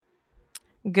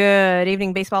Good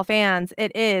evening, baseball fans.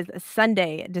 It is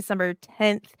Sunday, December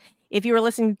 10th. If you were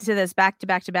listening to this back to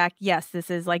back to back, yes, this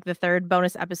is like the third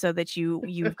bonus episode that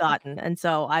you've gotten. And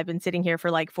so I've been sitting here for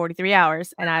like 43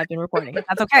 hours and I've been recording.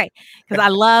 That's okay because I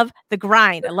love the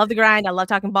grind. I love the grind. I love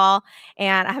talking ball.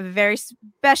 And I have a very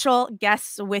special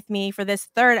guests with me for this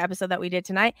third episode that we did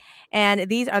tonight. And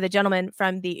these are the gentlemen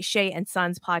from the Shea and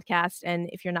Sons podcast. And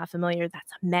if you're not familiar,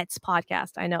 that's a Mets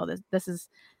podcast. I know this is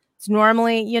it's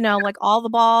normally, like all the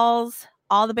balls,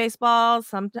 all the baseballs,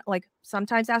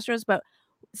 sometimes Astros, but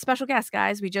special guest,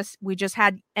 guys. We just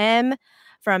had Emily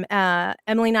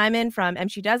Nyman from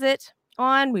She Does It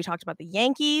on. We talked about the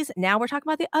Yankees. Now we're talking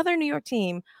about the other New York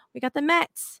team. We got the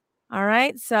Mets. All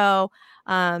right. So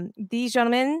these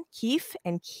gentlemen, Keith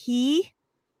and Key,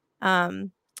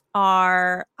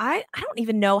 are I don't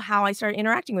even know how I started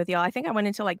interacting with y'all. I think I went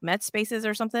into like Mets spaces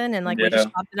or something and we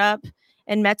just popped it up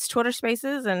in Mets Twitter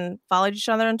spaces and followed each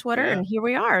other on Twitter and here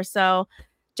we are. So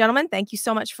gentlemen, thank you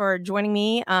so much for joining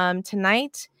me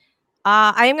tonight.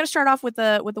 I am going to start off with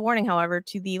the warning, however,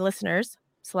 to the listeners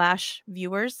 /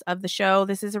 viewers of the show.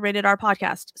 This is a rated R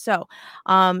podcast. So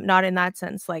not in that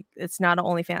sense, like it's not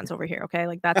OnlyFans over here. Okay.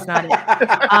 Like that's not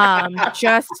it.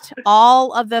 Just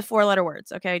all of the 4-letter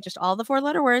words. Okay. Just all the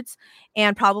 4-letter words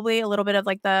and probably a little bit of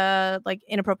like the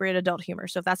inappropriate adult humor.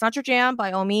 So if that's not your jam,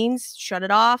 by all means, shut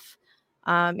it off.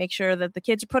 Make sure that the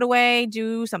kids are put away,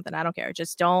 do something. I don't care.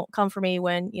 Just don't come for me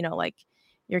when,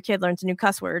 your kid learns a new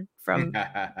cuss word from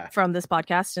this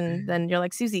podcast. And then you're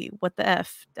like, Susie, what the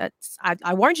F?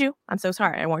 I warned you. I'm so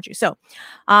sorry. I warned you. So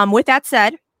with that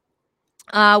said,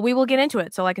 we will get into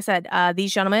it. So like I said,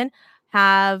 these gentlemen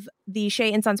have the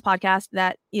Shea and Sons podcast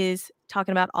that is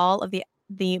talking about all of the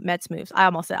Mets moves. I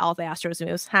almost said all the Astros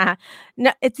moves.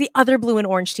 No, it's the other blue and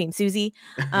orange team, Susie.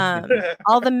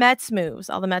 All the Mets moves.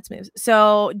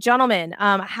 So, gentlemen,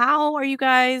 how are you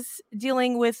guys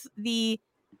dealing with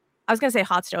I was gonna say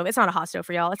hot stove. It's not a hot stove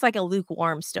for y'all. It's like a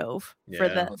lukewarm stove for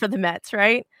the Mets,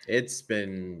 right? It's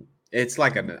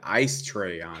like an ice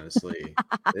tray, honestly.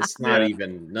 It's not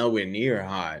even nowhere near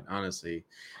hot, honestly.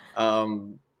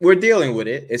 We're dealing with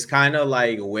it. It's kind of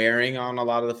like wearing on a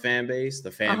lot of the fan base. The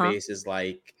fan base is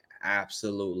like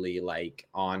absolutely like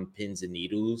on pins and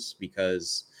needles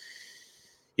because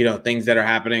things that are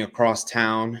happening across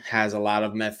town has a lot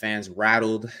of Met fans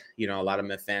rattled. A lot of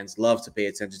Met fans love to pay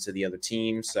attention to the other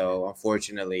team. So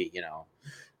unfortunately,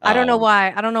 I don't know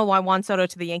why. I don't know why Juan Soto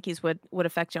to the Yankees would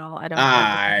affect y'all. I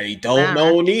don't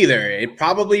know neither. It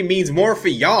probably means more for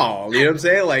y'all. You know what I'm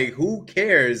saying? Like, who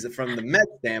cares from the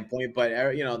Mets standpoint? But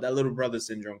that little brother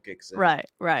syndrome kicks in. Right.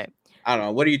 I don't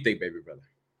know. What do you think, baby brother?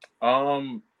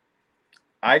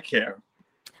 I care,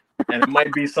 and it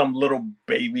might be some little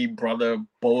baby brother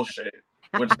bullshit,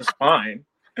 which is fine.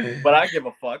 But I give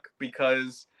a fuck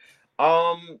because,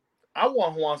 I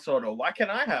want Juan Soto. Why can't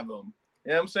I have him?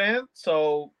 You know what I'm saying?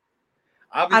 So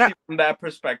obviously from that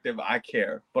perspective, I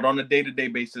care. But on a day-to-day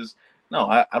basis, no,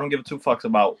 I don't give 2 fucks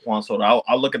about Juan Soto.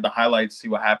 I'll look at the highlights, see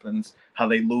what happens, how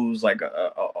they lose like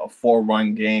a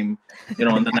 4-run game, in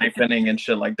the 9th inning and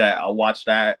shit like that. I'll watch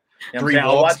that. You know what I'm saying?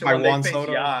 I'll watch it when they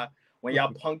face when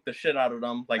y'all punk the shit out of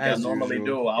them like I normally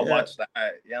do. I'll watch that.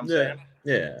 You know what I'm saying?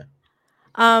 Yeah.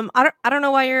 I don't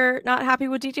know why you're not happy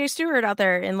with DJ Stewart out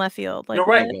there in left field. Like, You're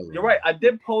right. I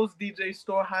did post DJ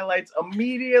Stewart highlights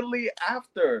immediately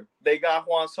after they got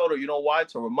Juan Soto. You know why?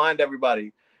 To remind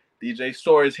everybody, DJ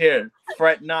Stewart is here.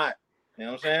 Fret not. You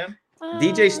know what I'm saying?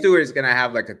 DJ Stewart is gonna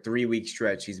have like a 3-week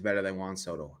stretch. He's better than Juan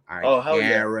Soto. I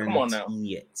guarantee Come on now.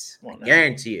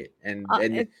 Guarantee it. And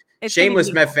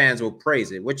shameless Met fans will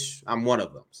praise it, which I'm one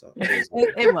of them. So it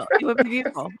will. It would be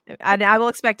beautiful. I will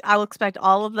expect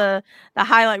all of the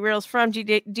highlight reels from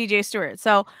DJ Stewart.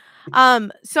 So,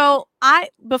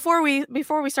 before we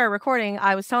started recording,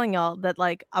 I was telling y'all that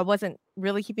like I wasn't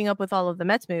really keeping up with all of the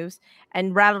Mets moves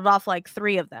and rattled off like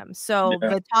 3 of them. So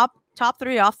the top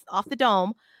 3 off the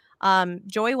dome.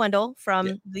 Joey Wendell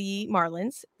from the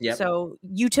Marlins. Yep. So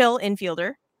util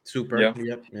infielder. Super.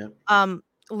 Yep.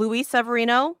 Luis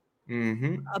Severino.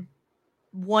 1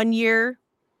 year,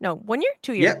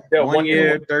 2 years. Yeah, 1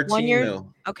 year, 13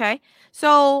 mil. Okay.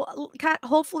 So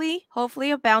hopefully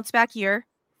a bounce back year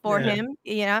for him.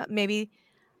 Yeah, maybe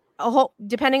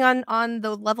depending on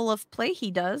the level of play he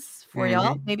does for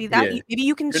y'all. Maybe maybe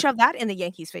you can shove that in the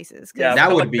Yankees' faces. Yeah,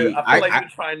 that would be. I feel like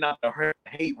you're trying not to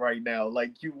hate right now.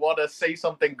 Like you want to say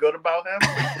something good about him.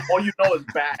 All you know is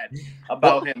bad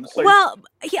about him. So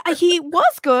he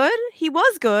was good.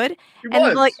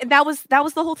 Like that was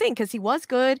the whole thing because he was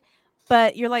good.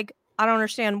 But you're like, I don't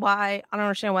understand why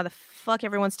the fuck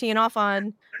everyone's teeing off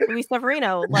on Luis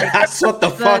Severino. Like that's what the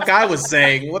fuck I was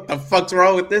saying. What the fuck's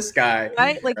wrong with this guy?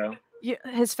 Right? Like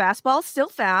his fastball's still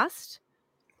fast.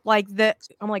 Like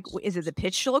I'm like, is it the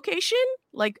pitch location?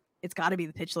 Like, it's got to be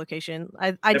the pitch location.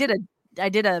 I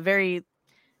did a very,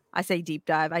 I say deep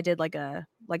dive. I did like a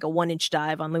 1-inch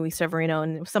dive on Luis Severino,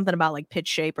 and it was something about like pitch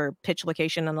shape or pitch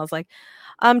location, and I was like,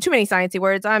 too many sciencey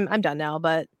words. I'm done now.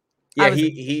 But yeah,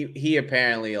 he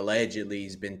apparently allegedly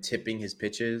has been tipping his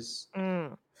pitches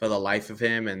for the life of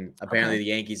him, and apparently the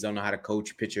Yankees don't know how to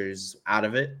coach pitchers out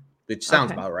of it, which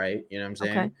sounds about right. You know what I'm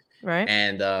saying? Okay. Right.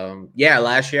 And yeah,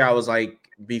 last year I was like,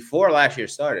 before last year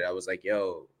started, I was like,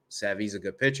 yo, Savvy's a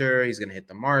good pitcher. He's gonna hit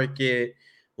the market.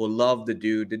 We'll love the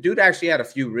dude. The dude actually had a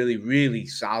few really, really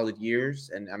solid years,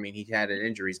 and I mean, he had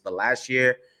injuries, but last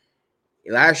year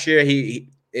he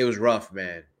it was rough,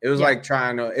 man. It was like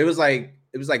it was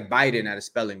like Biden at a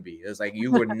spelling bee. It was like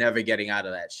you were never getting out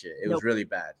of that shit. It was really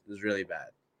bad. It was really bad.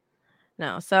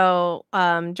 No, so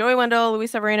Joey Wendell,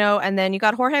 Luis Severino, and then you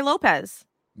got Jorge Lopez.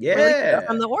 Yeah,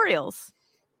 from the Orioles.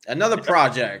 Another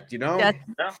project, you know.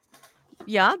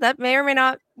 Yeah, that may or may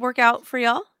not work out for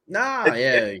y'all. Nah,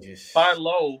 yeah. Buy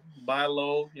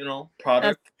low, you know,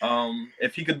 product.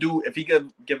 If he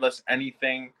could give us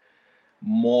anything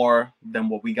more than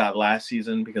what we got last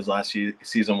season, because last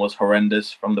season was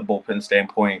horrendous from the bullpen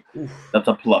standpoint, that's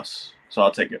a plus. So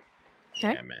I'll take it.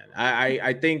 Okay. Yeah, man.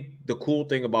 I think the cool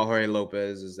thing about Jorge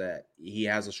Lopez is that he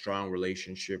has a strong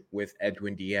relationship with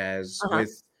Edwin Diaz,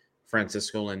 with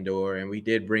Francisco Lindor, and we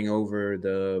did bring over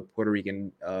the Puerto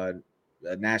Rican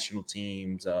national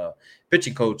team's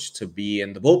pitching coach to be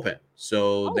in the bullpen.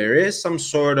 So there is some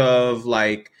sort of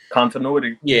like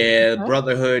continuity. Yeah,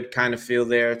 brotherhood kind of feel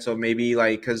there. So maybe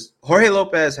like, because Jorge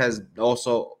Lopez has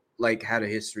also like had a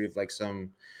history of like some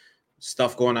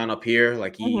stuff going on up here.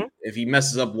 Like if he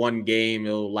messes up one game,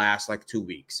 it'll last like 2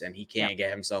 weeks and he can't get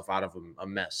himself out of a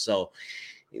mess. So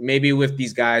maybe with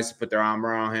these guys to put their arm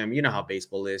around him, you know how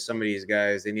baseball is. Some of these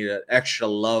guys, they need an extra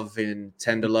love and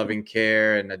tender loving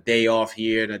care and a day off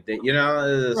here and a day, you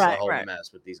know, it's a whole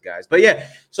mess with these guys. But yeah,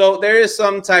 so there is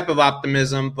some type of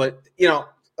optimism, but you know,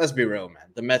 let's be real, man.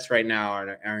 The Mets right now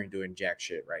aren't doing jack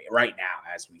shit right now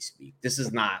as we speak. This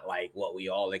is not like what we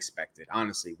all expected.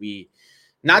 Honestly,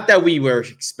 not that we were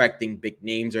expecting big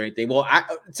names or anything. Well,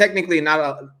 technically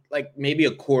not like maybe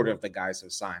a quarter of the guys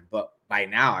have signed, but by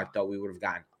now I thought we would have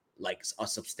gotten like a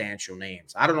substantial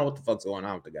names. I don't know what the fuck's going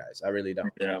on with the guys. I really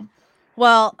don't. Yeah.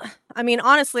 Well, I mean,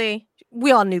 honestly,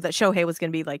 we all knew that Shohei was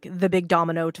going to be like the big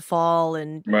domino to fall,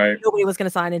 and nobody was going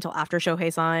to sign until after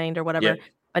Shohei signed or whatever. Yeah.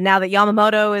 But now that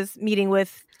Yamamoto is meeting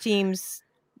with teams,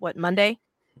 Monday?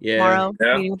 Tomorrow,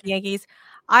 meeting with the Yankees.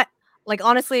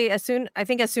 Honestly, as soon as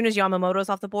Yamamoto's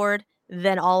off the board,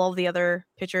 then all of the other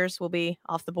pitchers will be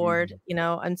off the board, you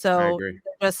know? And so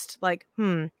just like,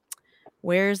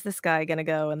 where's this guy going to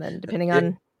go? And then depending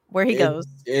on where he goes,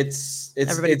 it's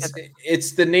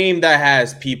the name that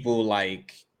has people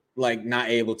like not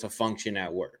able to function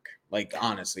at work. Like,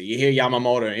 honestly, you hear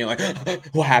Yamamoto and you're like,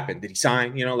 what happened? Did he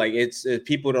sign? You know, like it's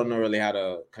people don't know really how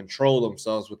to control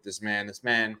themselves with this man. This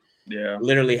man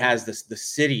literally has the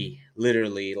city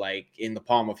literally like in the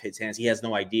palm of his hands. He has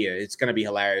no idea. It's going to be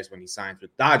hilarious when he signs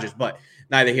with Dodgers, but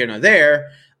neither here nor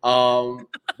there.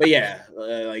 But yeah,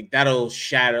 like that'll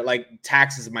shatter, like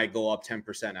taxes might go up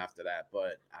 10% after that,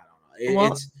 but I don't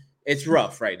know. It's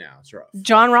rough right now. It's rough.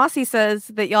 John Rossi says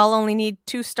that y'all only need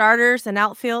 2 starters, an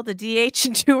outfield, a DH,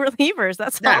 and 2 relievers.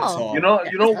 That's all. You know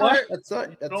what? That's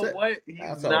it.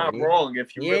 He's not wrong.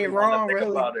 If you really want to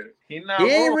think about it, he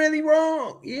ain't really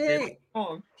wrong. He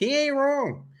ain't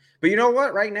wrong. But you know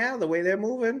what? Right now, the way they're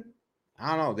moving,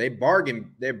 I don't know. They're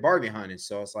bargain hunting.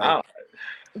 So it's like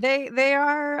they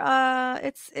are.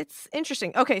 It's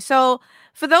interesting. Okay, so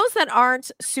for those that aren't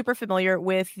super familiar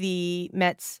with the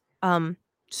Mets,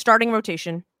 starting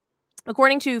rotation,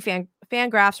 according to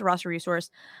Fangraphs roster resource,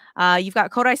 you've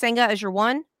got Kodai Senga as your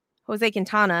 1, Jose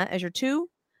Quintana as your 2,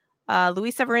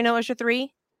 Luis Severino as your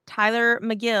 3, Tyler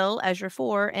McGill as your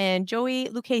 4, and Joey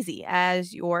Lucchesi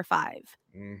as your 5.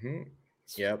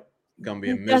 Yep, gonna be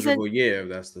a miserable year.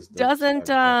 Doesn't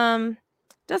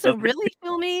really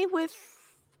fill me with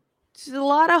a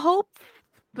lot of hope,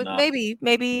 but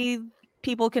maybe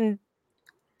people can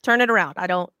turn it around. I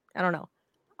don't know.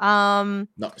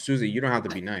 No, Susie, you don't have to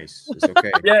be nice. It's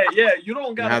okay. You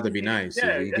don't have to be nice.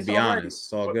 You can be honest.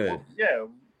 It's all good. Yeah,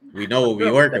 we know what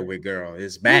we're working with, girl.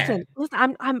 It's bad.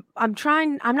 Listen, I'm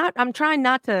trying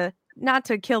not to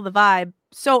kill the vibe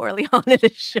so early on in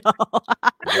the show.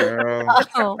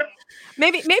 Girl.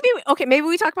 Maybe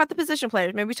we talk about the position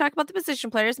players.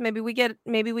 Maybe we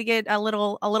get a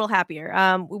little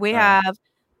happier. We have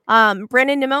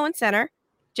Brandon Nimmo in center.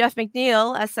 Jeff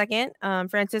McNeil as second,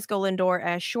 Francisco Lindor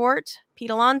as short, Pete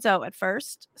Alonso at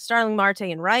first, Starling Marte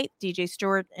in right, DJ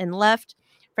Stewart in left,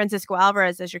 Francisco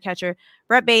Alvarez as your catcher,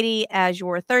 Brett Beatty as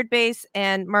your third base,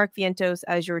 and Mark Vientos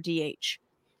as your DH.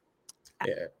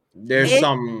 Yeah, there's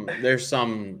some pieces.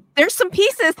 There's some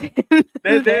pieces,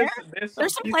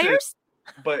 players.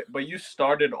 But you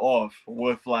started off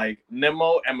with like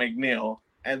Nimmo and McNeil,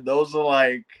 and those are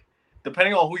like,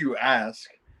 depending on who you ask,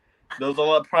 those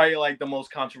are probably like the most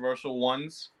controversial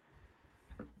ones.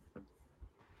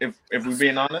 If we're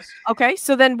being honest. Okay,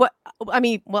 so then what? I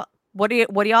mean, what do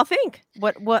y'all think?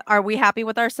 What are we happy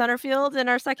with our center field and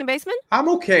our second baseman? I'm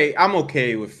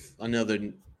okay with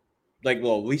another. Like,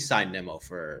 well, we signed Nimmo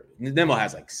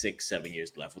has like 6-7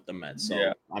 years left with the Mets. So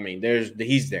yeah. I mean,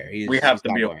 he's there. We have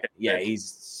to be okay. Yeah,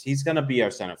 he's gonna be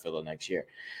our center fielder next year.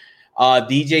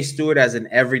 DJ Stewart as an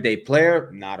everyday player,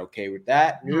 not okay with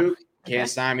that. Nope. Can't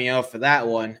sign me up for that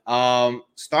one.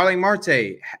 Starling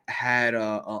Marte had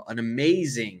an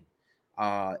amazing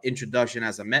introduction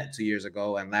as a Met 2 years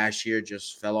ago, and last year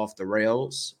just fell off the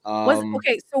rails.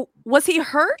 So was he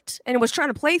hurt and was trying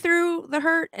to play through the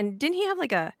hurt? And didn't he have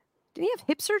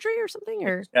hip surgery or something?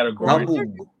 Or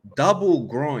double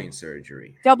groin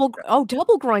surgery? Double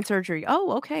groin surgery.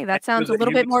 Oh, okay. That sounds a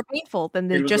little bit more painful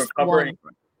than just one.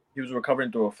 He was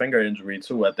recovering through a finger injury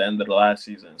too at the end of the last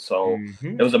season, so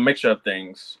it was a mixture of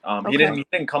things. He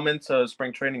didn't come into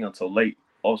spring training until late,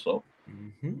 also.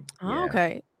 Oh,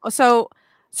 okay. So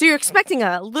you're expecting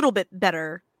a little bit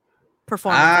better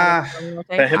performance.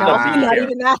 Not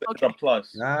even that. Okay. A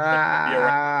plus.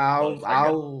 I'll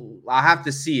have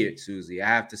to see it, Susie. I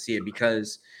have to see it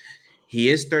because he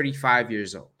is 35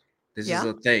 years old. This is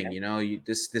a thing,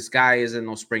 this guy isn't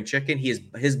no spring chicken.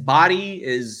 His body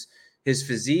is. His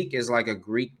physique is like a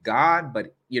Greek god,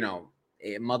 but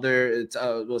what's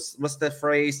the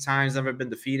phrase? Time's never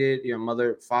been defeated.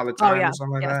 Father time or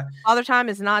something like that. Father time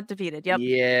is not defeated. Yep.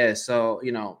 Yeah. So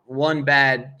one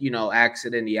bad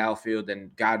accident in the outfield,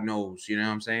 and God knows. You know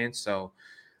what I'm saying? So.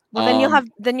 Well,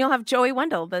 then you'll have Joey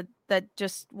Wendell that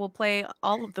just will play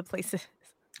all of the places.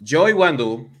 Joey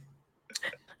Wendell,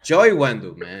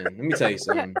 man. Let me tell you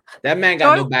something. That man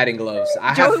got no batting gloves.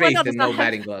 I have faith in no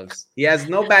batting gloves. He has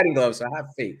no batting gloves, so I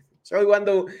have faith. Joey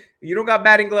Wendell, you don't got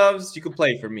batting gloves, you can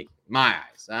play for me. My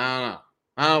eyes. I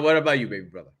don't know. What about you, baby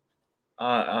brother?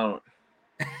 I don't.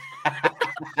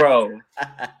 Bro.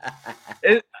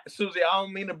 Susie, I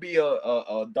don't mean to be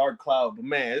a dark cloud, but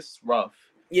man, it's rough.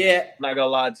 Yeah. I'm not gonna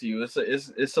lie to you. It's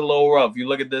a little rough. You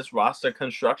look at this roster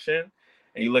construction.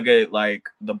 And you look at like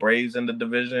the Braves in the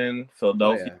division,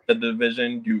 Philadelphia the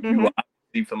division. You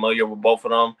be familiar with both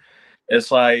of them.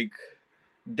 It's like,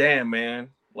 damn, man.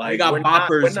 Like we got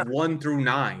boppers 1 through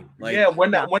 9. Like, we're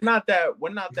not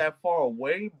that far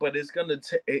away, but it's gonna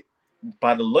take.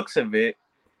 By the looks of it,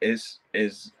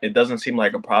 it doesn't seem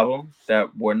like a problem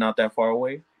that we're not that far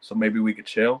away. So maybe we could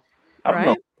chill. I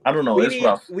don't know. It's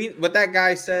rough. What that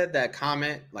guy said, that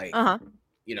comment, like,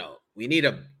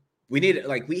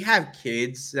 we have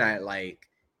kids that like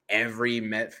every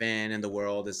Met fan in the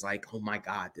world is like, oh my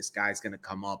God, this guy's going to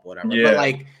come up, whatever. Yeah. But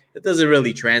like, it doesn't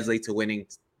really translate to winning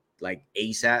like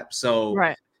ASAP. So,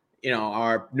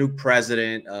 our new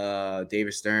president,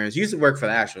 David Stearns, used to work for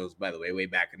the Astros, by the way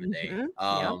back in the day.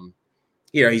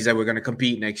 He said we're going to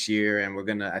compete next year and we're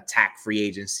going to attack free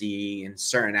agency in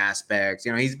certain aspects.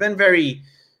 He's been very,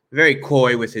 very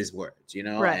coy with his words,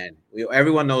 and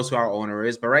everyone knows who our owner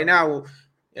is. But right now,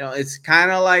 it's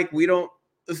kind of like the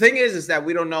thing is that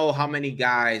we don't know how many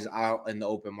guys out in the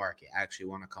open market actually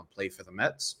want to come play for the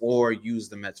Mets or use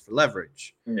the Mets for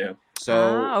leverage. Yeah.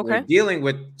 So we're dealing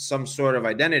with some sort of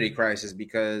identity crisis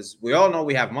because we all know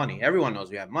we have money. Everyone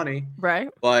knows we have money. Right.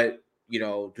 But,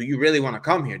 do you really want to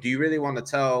come here? Do you really want to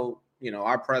tell,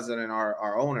 our president,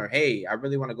 our owner, hey, I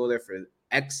really want to go there for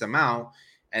X amount.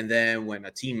 And then when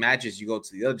a team matches, you go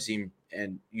to the other team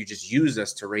and you just use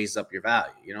us to raise up your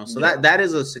value, So that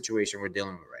is a situation we're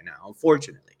dealing with right now,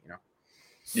 unfortunately,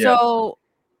 So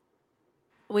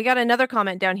we got another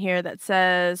comment down here that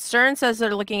says Stern says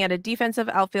they're looking at a defensive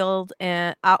outfielder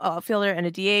and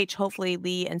a DH, hopefully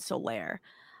Lee and Soler.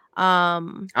 I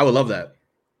would love that.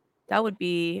 That would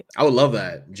be. I would love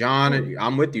that, John.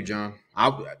 I'm with you, John.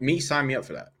 Sign me up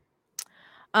for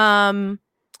that.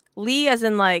 Lee, as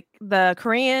in like the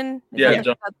Korean,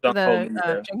 Jung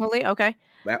Lee. Okay,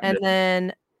 and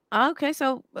then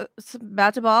so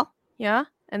bat to ball,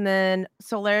 and then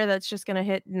Soler that's just gonna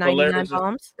hit 99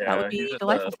 bombs. That would be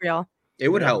delightful for y'all. It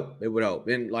would help.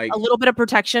 And like a little bit of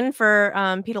protection for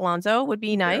Pete Alonso would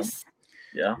be nice.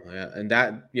 Yeah, and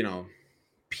that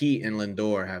Pete and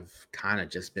Lindor have kind of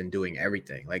just been doing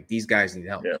everything. Like these guys need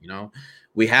help. Yeah. You know,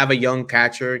 we have a young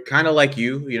catcher, kind of like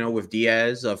you know, with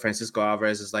Diaz. Francisco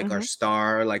Alvarez is like our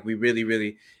star. Like we really,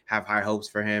 really have high hopes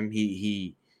for him.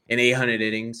 He in 800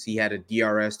 innings, he had a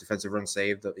DRS, defensive run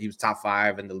saved. He was top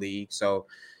 5 in the league. So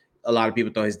a lot of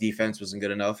people thought his defense wasn't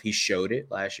good enough. He showed it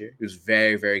last year. He was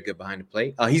very, very good behind the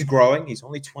plate. He's growing. He's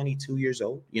only 22 years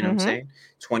old. You know what I'm saying?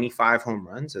 25 home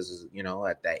runs, as you know,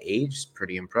 at that age is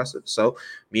pretty impressive. So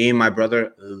me and my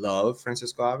brother love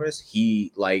Francisco Alvarez.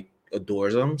 He like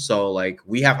adores him. So like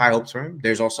we have high hopes for him.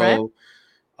 There's also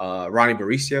Ronnie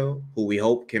Mauricio, who we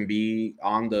hope can be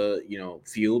on the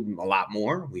field a lot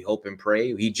more. We hope and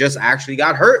pray. He just actually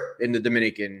got hurt in the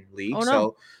Dominican League,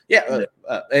 so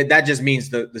that just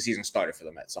means the season started for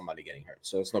the Mets. Somebody getting hurt,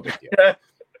 so it's no big deal.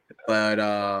 But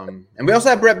and we also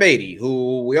have Brett Beatty,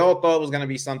 who we all thought was going to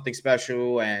be something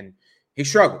special, and he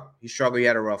struggled. He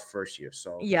had a rough first year.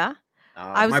 So yeah,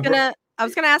 I was gonna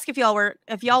ask if y'all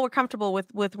were comfortable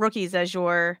with rookies as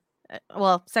your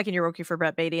second year rookie for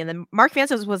Brett Beatty, and then Mark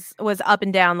Francis was up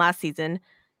and down last season.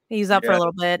 He was up for a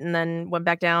little bit and then went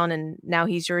back down, and now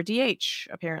he's your DH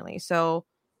apparently. So,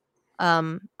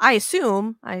 I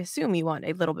assume you want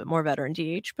a little bit more veteran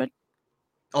DH, but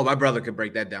my brother could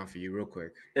break that down for you real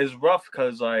quick. It's rough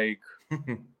because like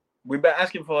we've been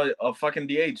asking for a fucking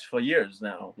DH for years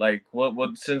now. Like what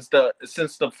since the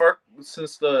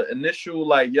initial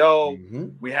like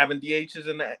we having DHs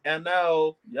in the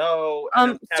NL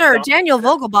sir, Daniel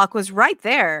Vogelbach was right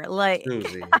there. Like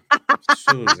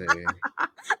Susie.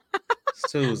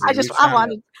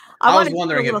 I was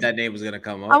wondering if that name was gonna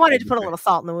come up. I wanted to put a little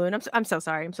salt in the wound. I'm so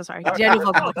sorry.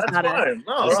 Daniel Vogelbach is not fine.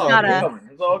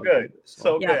 It's all good.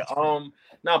 So good.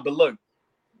 But look,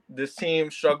 this team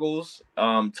struggles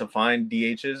to find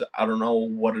DHs. I don't know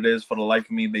what it is for the life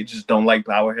of me. They just don't like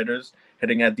power hitters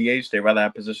hitting at DH. They rather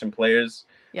have position players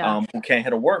who can't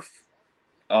hit a worth.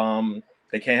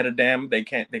 They can't hit a damn. They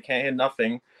can't hit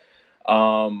nothing.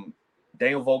 Daniel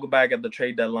Vogelbach at the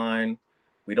trade deadline.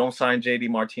 We don't sign JD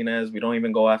Martinez. We don't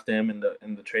even go after him in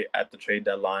the trade at the trade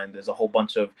deadline. There's a whole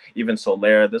bunch of even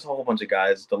Soler. There's a whole bunch of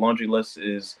guys. The laundry list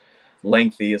is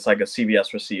lengthy. It's like a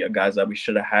CVS receipt of guys that we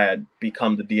should have had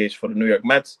become the DH for the New York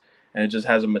Mets, and it just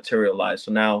hasn't materialized.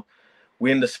 So now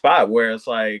we're in the spot where it's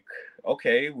like,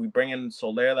 okay, we bring in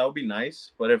Soler, that would be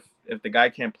nice, but if the guy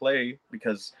can't play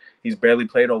because he's barely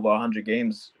played over 100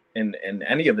 games in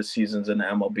any of the seasons in the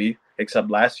MLB except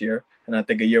last year, and I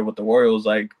think a year with the Royals,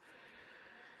 like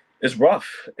it's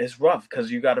rough. It's rough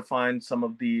because you got to find some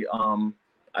of the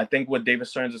I think what David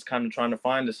Stearns is kind of trying to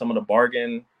find is some of the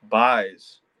bargain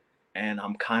buys. And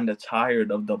I'm kind of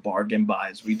tired of the bargain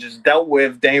buys. We just dealt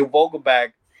with Daniel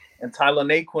Vogelbach and Tyler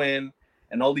Naquin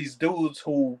and all these dudes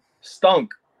who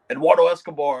stunk. Eduardo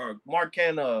Escobar, Mark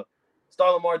Canha,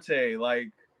 Starlin Marte. Like,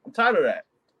 I'm tired of that.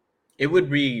 It would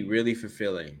be really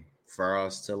fulfilling for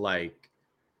us to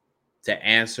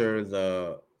answer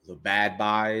the bad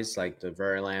buys, like the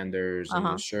Verlanders and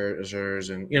the Scherzers,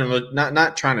 and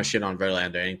not trying to shit on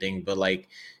Verlander or anything, but we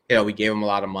gave him a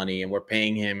lot of money and we're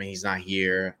paying him and he's not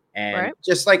here. And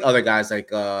just like other guys,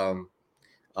 like what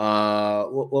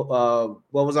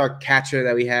was our catcher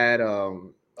that we had?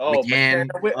 McCann.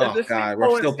 God,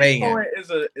 we're still paying him.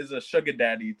 Is a sugar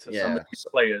daddy to some of these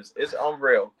players. It's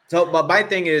unreal. So, but my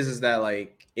thing is that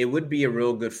it would be a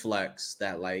real good flex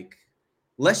that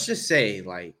let's just say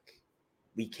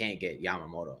we can't get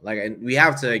Yamamoto. And we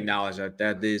have to acknowledge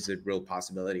that is a real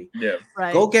possibility. Yeah.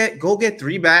 Right. Go get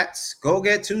 3 bats, go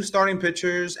get 2 starting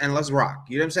pitchers, and let's rock.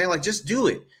 You know what I'm saying? Just do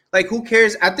it. Who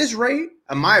cares? At this rate,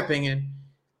 in my opinion,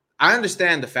 I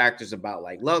understand the factors about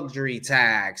luxury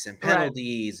tax and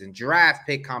penalties and draft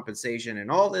pick compensation and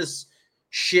all this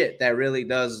shit that really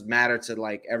does matter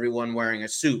to everyone wearing a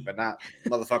suit, but not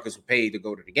motherfuckers who pay to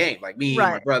go to the game, like me,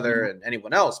 my brother, and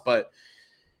anyone else. But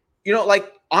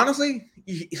honestly,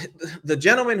 the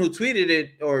gentleman who tweeted it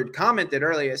or commented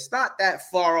earlier, it's not that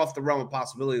far off the realm of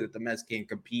possibility that the Mets can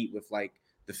compete with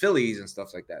the Phillies and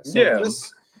stuff like that. So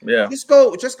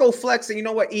just go flex, and you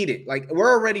know what? Eat it.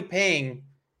 We're already paying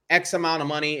X amount of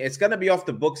money. It's gonna be off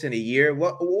the books in a year.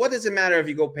 What does it matter if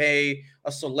you go pay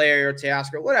a Soler or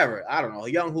Teoscar, whatever? I don't know, a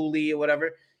young Hooli or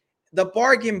whatever. The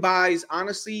bargain buys,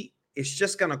 honestly, it's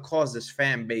just gonna cause this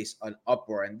fan base an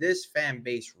uproar, and this fan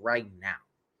base right now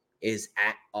is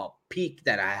at a peak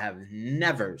that I have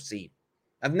never seen.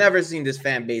 I've never seen this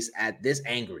fan base at this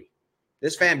angry.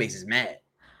 This fan base is mad.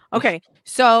 Okay,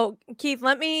 so Keith,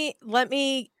 let me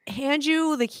hand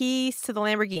you the keys to the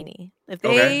Lamborghini.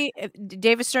 If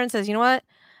David Stern says, you know what,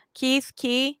 Keith,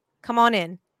 come on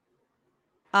in.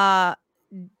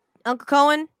 Uncle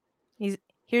Cohen, here's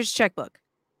your checkbook.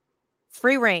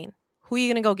 Free reign. Who are you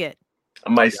gonna go get? I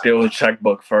might steal a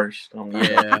checkbook first.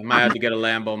 I might have to get a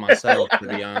Lambo myself, to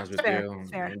be honest with you.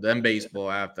 Fair. Then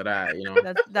baseball after that, you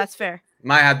know. That's fair.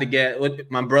 Might have to get.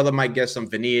 My brother might get some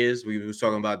veneers. We was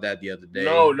talking about that the other day.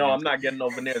 No, I'm not getting no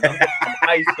veneers. I'm getting some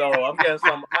ice though. I'm getting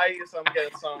some ice. I'm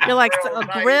getting some. You're like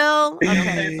a grill.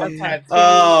 Okay. Tattoos,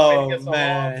 oh get some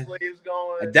man. arm sleeves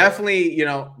going. I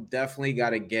definitely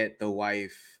got to get the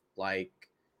wife like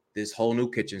this whole new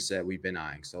kitchen set we've been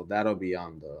eyeing. So that'll be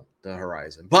on the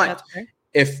horizon. But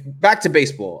if back to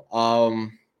baseball,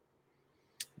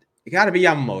 it got to be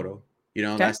Yamamoto. You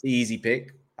know, that's the easy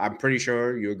pick. I'm pretty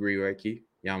sure you agree, right, Key?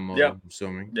 Yamamoto, I'm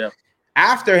assuming. Yeah.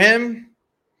 After him,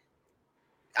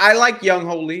 I like Young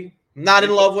Holy. Not in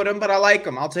love with him, but I like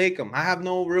him. I'll take him. I have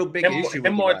no real big issue with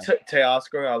him. More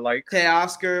Teoscar, I like.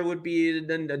 Teoscar would be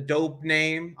the dope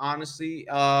name, honestly.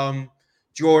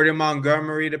 Jordan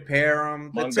Montgomery to pair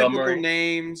him. The typical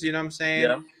names, you know what I'm saying?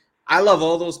 Yeah. I love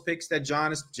all those picks that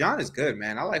John is good,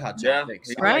 man. I like how John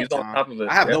thinks. Right. He's on top of it.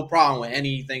 I have no problem with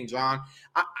anything, John.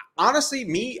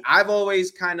 Honestly, I've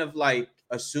always kind of like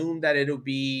assumed that it'll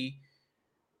be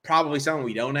probably something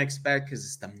we don't expect because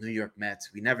it's the New York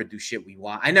Mets. We never do shit we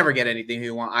want. I never get anything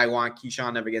I want.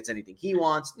 Keyshawn never gets anything he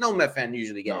wants. No Met fan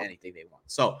usually get anything they want.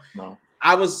 So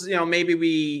I was,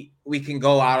 maybe we can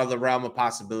go out of the realm of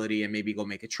possibility and maybe go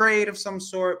make a trade of some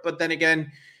sort. But then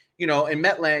again, in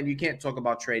Metland, you can't talk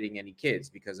about trading any kids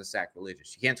because it's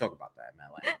sacrilegious. You can't talk about that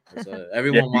in Metland.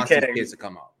 Everyone wants these kids to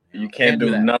come out. You can't do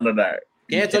none of that.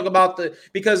 Can't talk about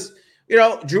because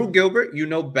Drew Gilbert,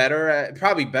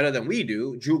 probably better than we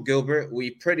do. Drew Gilbert,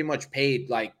 we pretty much paid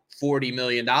like $40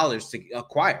 million to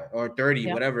acquire, or 30,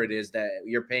 whatever it is that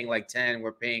you're paying like 10,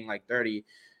 we're paying like 30.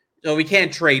 So we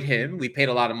can't trade him. We paid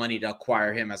a lot of money to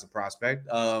acquire him as a prospect.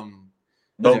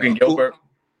 Logan Gilbert.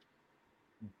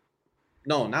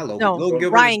 No, not Logan. No, Logan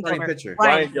Gilbert, Ryan starting Gilbert. pitcher.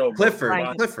 Ryan Gilbert.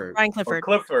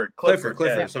 Clifford.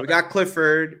 Yeah. So we got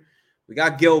Clifford, we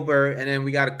got Gilbert, and then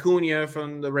we got Acuna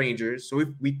from the Rangers. So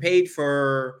we paid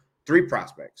for 3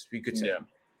 prospects, we could say.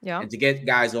 Yeah. And to get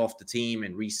guys off the team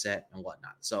and reset and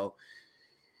whatnot. So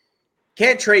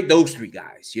can't trade those 3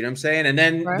 guys. You know what I'm saying? And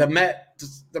then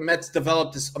the Mets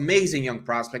developed this amazing young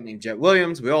prospect named Jet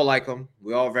Williams. We all like him.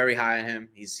 We're all very high on him.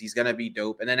 He's gonna be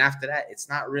dope. And then after that, it's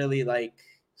not really like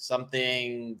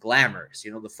something glamorous.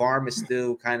 The farm is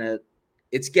still kind of,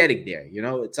 it's getting there.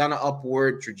 It's on an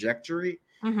upward trajectory.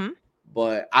 Mm-hmm.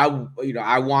 But I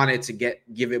wanted to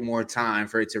give it more time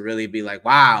for it to really be like,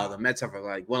 wow, the Mets have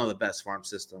like one of the best farm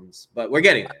systems. But we're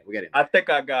getting there. I think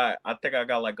I got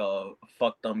like a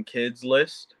fuck them kids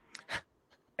list,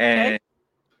 and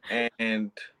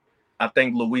I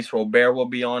think Luis Robert will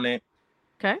be on it.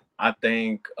 Okay. I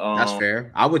think that's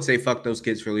fair. I would say fuck those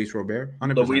kids for Luis Robert.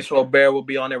 100%. Luis Robert will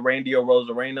be on it. Randy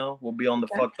Rosarena will be on the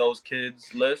fuck those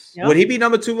kids list. Yep. Would he be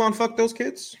number 2 on fuck those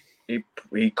kids?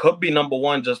 He could be number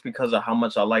 1 just because of how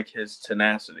much I like his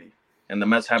tenacity. And the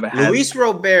Mets haven't had Luis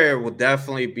Robert will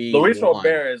definitely be Luis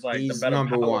Robert is like He's the better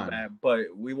number 1. That,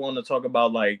 but we want to talk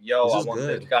about like, I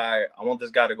want this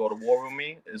guy to go to war with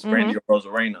me. It's Randy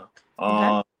Rosarena.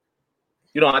 I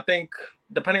think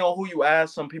depending on who you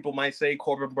ask, some people might say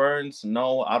Corbin Burns.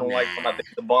 No, I don't like him. I think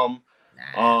the bum.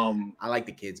 I like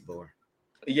the kids more.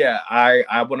 Yeah,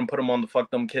 I wouldn't put him on the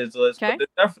fuck them kids list. But there's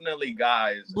definitely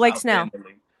guys. Blake Snell.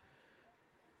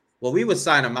 Well, we would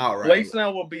sign him out, right? Blake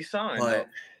Snell will be signed. But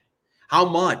how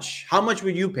much? How much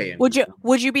would you pay him? Would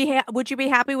you be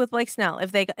happy with Blake Snell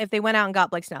if they went out and got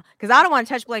Blake Snell? Because I don't want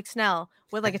to touch Blake Snell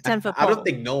with like a 10-foot pole. I don't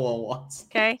think no one wants.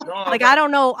 Okay, I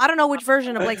don't know which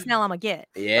version of Blake Snell I'm gonna get.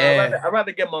 Yeah, I'd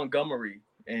rather get Montgomery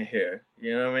in here.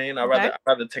 You know what I mean? I'd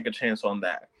rather take a chance on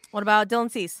that. What about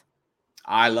Dylan Cease?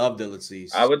 I love Dylan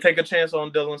Cease. I would take a chance on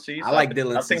Dylan Cease. I like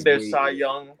Dylan Cease. I think there's Cy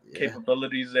Young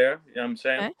capabilities there. You know what I'm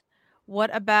saying? Okay.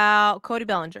 What about Cody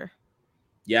Bellinger?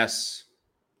 Yes,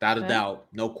 without a doubt,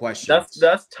 no question.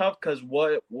 That's tough because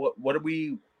where do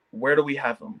we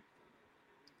have him?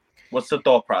 What's the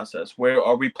thought process? Where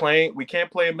are we playing? We can't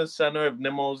play him in center if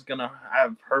Nimmo's gonna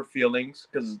have hurt feelings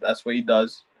because that's what he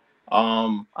does. He's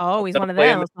one of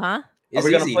those, huh? Are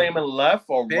we gonna play him in left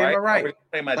or right? Right. Are we gonna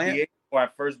play him at DH or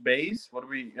at first base? What do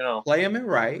we, Play him in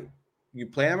right. You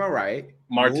play him in right.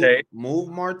 Marte. Move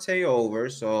Marte over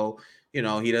so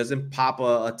he doesn't pop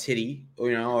a titty,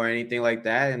 or anything like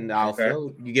that. And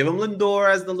outfield, you give him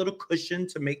Lindor as the little cushion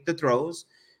to make the throws.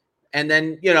 And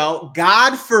then,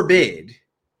 God forbid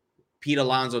Pete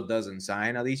Alonso doesn't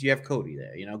sign. At least you have Cody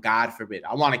there, God forbid.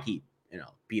 I want to keep,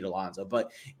 Pete Alonso.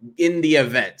 But in the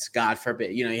event, God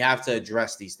forbid, you have to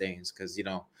address these things because,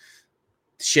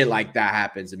 shit like that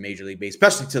happens in Major League Baseball,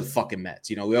 especially to the fucking Mets.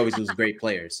 We always lose great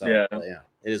players. So, yeah,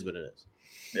 it is what it is.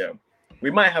 Yeah.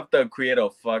 We might have to create a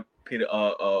fuck Peter.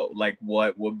 Like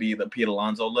what would be the Pete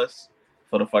Alonso list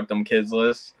for the fuck them kids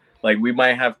list? Like we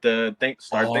might have to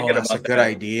start thinking that's about a good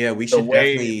idea. We the should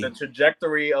definitely. the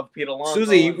trajectory of Pete Alonso.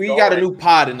 Susie, we got a new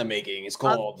pod in the making. It's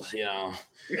called,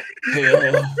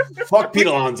 fuck Pete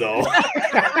Alonso.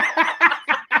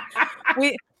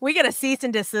 we get a cease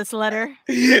and desist letter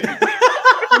in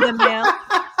the mail.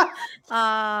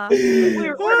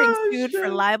 We're being sued for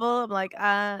libel. I'm like,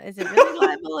 is it really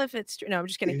libel if it's true? No, I'm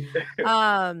just kidding.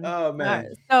 Oh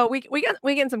man. So we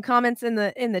get some comments in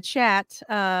the chat.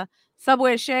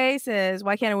 Subway Shea says,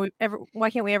 why can't we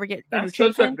ever get That's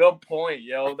such a good point,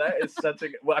 yo. That is such a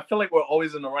well, I feel like we're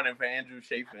always in the running for Andrew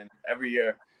Chafin every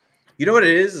year. You know what it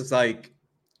is? It's like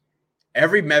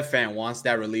every Met fan wants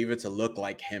that reliever to look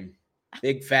like him.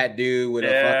 Big fat dude with a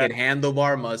fucking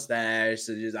handlebar mustache.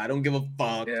 So just I don't give a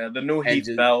fuck. Yeah, the new Heat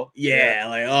spell. Yeah,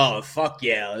 like oh fuck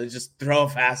yeah, let's just throw a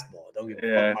fastball. Don't give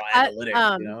a fuck about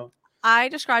analytics, you know. I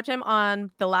described him on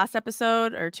the last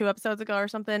episode or 2 episodes ago or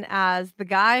something as the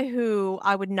guy who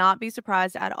I would not be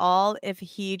surprised at all if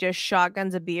he just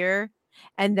shotguns a beer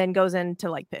and then goes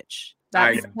into like pitch.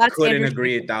 That's couldn't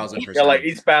agree 1,000%. Yeah, like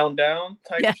Eastbound Down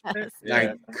type shit.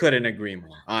 Yeah. I couldn't agree more,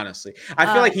 honestly. I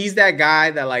feel like he's that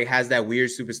guy that like has that weird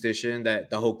superstition that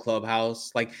the whole clubhouse,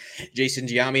 like Jason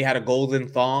Giambi had a golden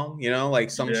thong, you know,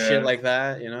 like some shit like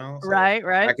that, you know? So right.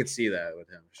 I could see that with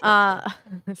him.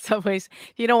 Sure. Subways,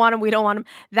 if you don't want him, we don't want him.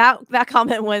 That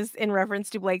comment was in reference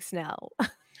to Blake Snell.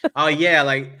 Oh yeah,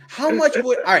 like how much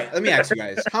would all right, let me ask you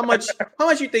guys, how much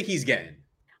you think he's getting?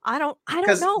 I don't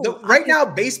know. Right now,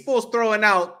 baseball's throwing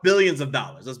out billions of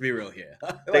dollars. Let's be real here.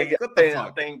 Like, what the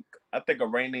fuck? I think a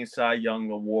reigning Cy Young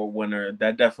Award winner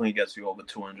that definitely gets you over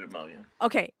 $200 million.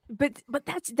 Okay, but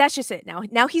that's just it.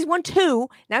 Now he's won 2.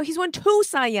 Now he's won 2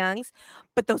 Cy Youngs,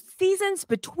 but those seasons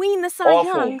between the Cy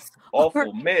Youngs,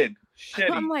 awful, mid, shitty.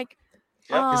 I'm like.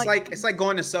 It's like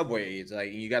going to Subway. It's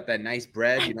like you got that nice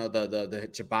bread, you know, the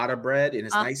ciabatta bread, and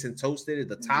it's nice and toasted.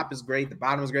 The top is great, the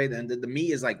bottom is great, and the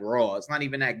meat is like raw. It's not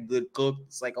even that good cooked.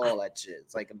 It's like all that shit.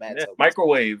 It's like a bad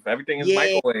microwave. Everything is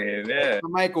microwave. Yeah, a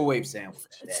microwave sandwich.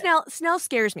 Yeah. Snell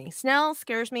scares me. Snell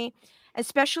scares me,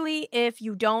 especially if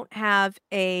you don't have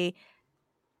a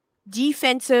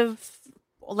defensive,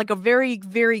 like a very,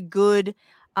 very good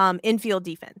infield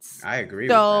defense. I agree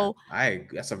with that.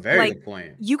 That's a very good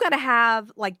point. You got to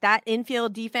have like that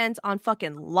infield defense on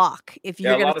fucking lock if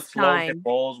you're going to sign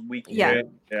balls weak. Yeah.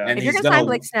 And if you're going to sign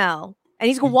Blake Snell and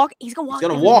he's going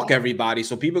to walk everybody,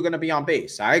 so people are going to be on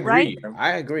base. I agree. Right?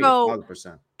 I agree. So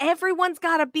 100%. Everyone's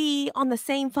got to be on the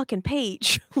same fucking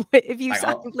page if you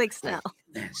sign Blake Snell.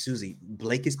 Man, Susie,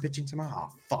 Blake is pitching tomorrow.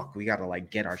 Oh fuck, we gotta like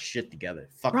get our shit together.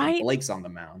 Fucking right? Blake's on the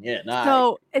mound. Yeah, nah.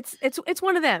 So it's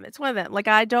one of them. It's one of them. Like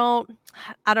I don't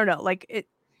know. Like it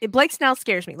Blake Snell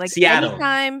scares me. Like Seattle.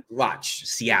 Anytime. Watch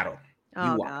Seattle.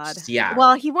 Oh God. Seattle.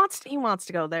 Well, he wants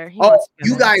to go there.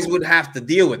 You guys would have to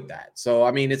deal with that. So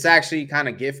I mean, it's actually kind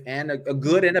of gift and a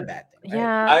good and a bad thing.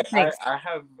 Right? Yeah.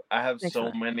 I have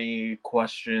so many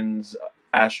questions,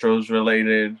 Astros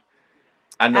related.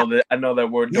 I know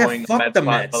that we're doing fuck the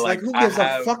Mets. Like who gives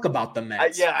a fuck about the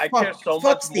Mets? I care so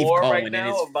much more right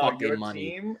now about your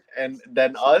team and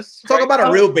than us. Talk about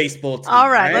a real baseball team.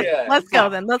 All right, let's go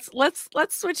then. Let's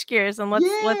switch gears and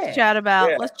let's chat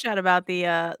about the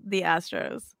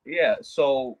Astros. Yeah.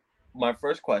 So my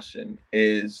first question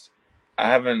is, I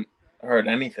haven't heard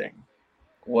anything.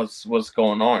 What's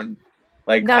going on?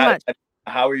 Like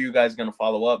how are you guys gonna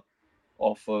follow up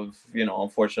off of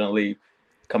unfortunately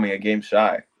coming a game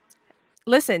shy?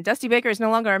 Listen, Dusty Baker is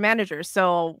no longer our manager,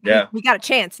 so we got a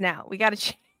chance now. We got a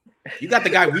chance. You got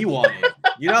the guy we wanted.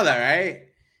 You know that, right?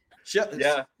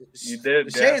 Yeah, you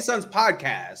did. Shea and Sons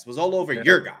podcast was all over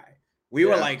your guy. We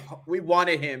were like, we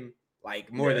wanted him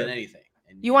like more than anything.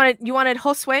 And you wanted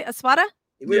Josue Espada?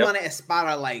 We wanted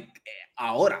Espada like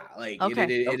ahora. Like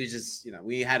it is just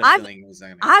we had a feeling it was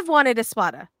gonna I've wanted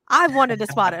Espada. I've wanted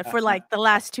Espada for like the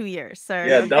last 2 years, sir.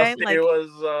 Yeah, Dusty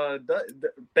was.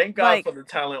 Thank God for the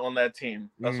talent on that team.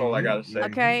 That's all I gotta say.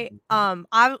 Okay.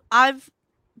 I've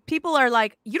people are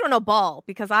like, you don't know ball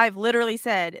because I've literally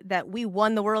said that we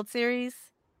won the World Series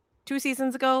 2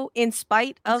 seasons ago in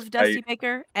spite of Dusty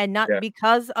Baker and not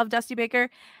because of Dusty Baker.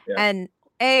 Yeah. And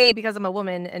A, because I'm a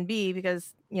woman, and B,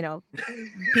 because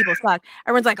people suck.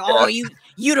 Everyone's like, oh,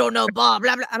 you don't know ball,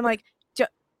 blah blah. I'm like,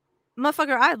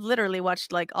 motherfucker, I literally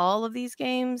watched like all of these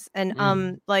games,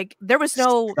 and like there was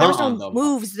no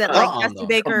moves that like Dusty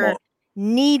Baker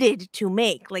needed to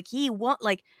make. Like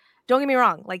don't get me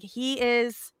wrong, like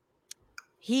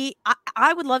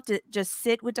I would love to just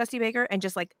sit with Dusty Baker and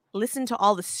just like listen to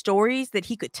all the stories that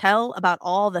he could tell about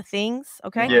all the things.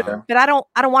 Okay. Yeah. But I don't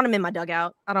want him in my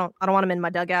dugout. I don't want him in my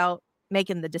dugout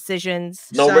making the decisions.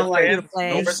 No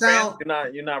wristbands. wristbands.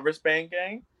 You're not wristband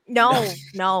gang. No.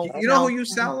 You know who you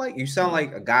sound like? You sound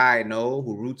like a guy I know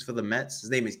who roots for the Mets. His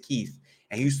name is Keith.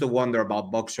 And he used to wonder about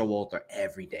Buck Showalter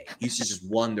every day. He used to just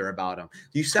wonder about him.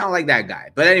 You sound like that guy.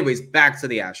 But anyways, back to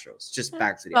the Astros. Just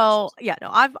back to the Astros. Oh yeah, no,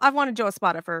 I've wanted Joe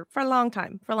Espada for a long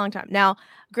time. Now,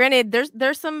 granted,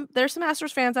 there's some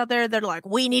Astros fans out there that are like,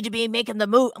 we need to be making the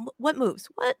move. What moves?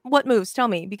 What moves? Tell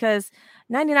me, because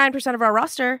 99% of our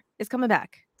roster is coming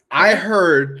back. I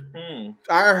heard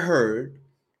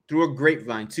through a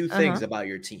grapevine two things about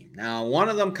your team. Now, one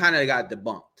of them kind of got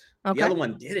debunked. Okay. The other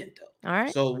one didn't, though. All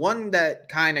right. So one that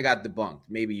kind of got debunked.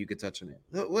 Maybe you could touch on it.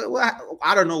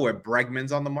 I don't know where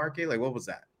Bregman's on the market. Like, what was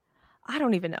that? I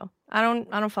don't even know. I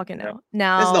don't fucking know.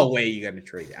 Now, there's no way you're gonna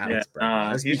trade Alex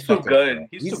Bregman. He's too good.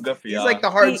 He's too good for you. He's like the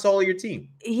heart and soul of your team.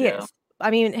 He is. I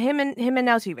mean, him and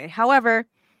Altuve. However,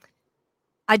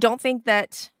 I don't think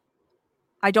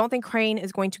Crane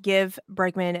is going to give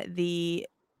Bregman the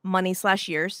money /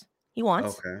 years he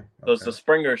wants. Okay. So it's the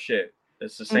Springer shit.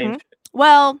 It's the same shit.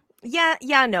 Well,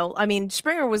 yeah, no. I mean,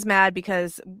 Springer was mad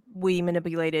because we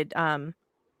manipulated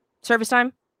service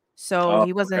time. So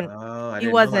he wasn't. I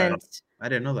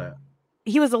didn't know that.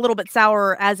 He was a little bit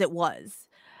sour as it was.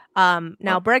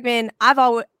 Now Bregman, I've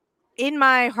always, in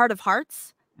my heart of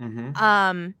hearts,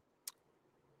 I'm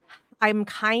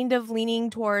kind of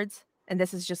leaning towards, and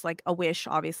this is just like a wish,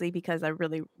 obviously, because I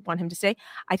really want him to stay.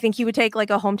 I think he would take like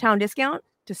a hometown discount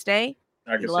to stay.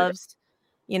 He loves,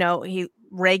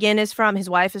 Reagan is from, his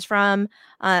wife is from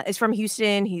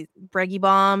Houston. He Breggy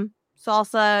Bomb.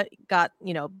 Salsa got,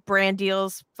 brand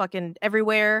deals fucking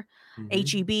everywhere.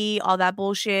 HEB, all that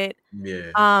bullshit.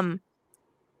 Yeah.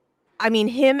 I mean,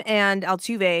 him and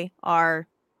Altuve are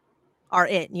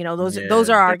it. Those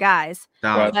are our guys.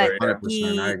 But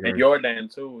 100%. And Jordan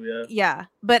too, yeah. Yeah.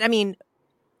 But I mean,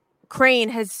 Crane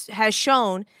has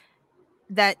shown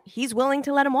that he's willing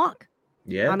to let him walk.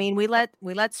 Yeah. I mean, we let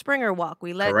Springer walk.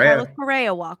 We let Carlos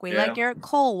Correa walk. We let Garrett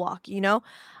Cole walk,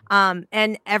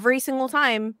 and every single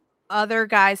time other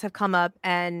guys have come up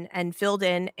and filled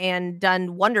in and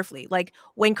done wonderfully. Like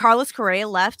when Carlos Correa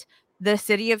left, the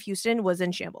city of Houston was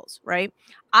in shambles, right?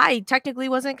 I technically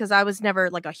wasn't, because I was never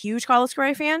like a huge Carlos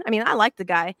Correa fan. I mean, I liked the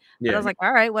guy, but I was like,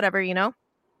 all right, whatever,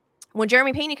 When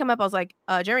Jeremy Pena came up, I was like,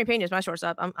 Jeremy Pena is my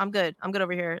shortstop. I'm good. I'm good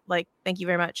over here. Like, thank you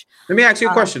very much. Let me ask you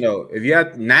a question though. If you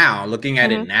had now, looking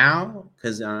at it now,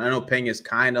 because I know Pena's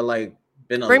kind of like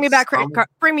been bring me back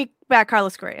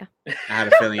Carlos Correa. I had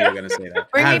a feeling you were gonna say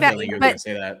that.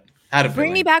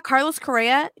 Bring me back Carlos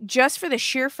Correa just for the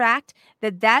sheer fact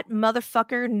that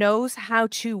motherfucker knows how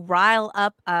to rile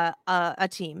up a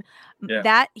team. Yeah.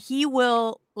 That he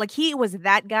will, like, he was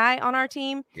that guy on our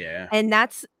team. Yeah. And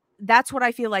that's what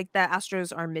I feel like the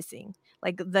Astros are missing.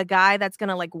 Like the guy that's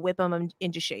gonna like whip them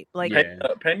into shape. Like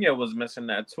Pena was missing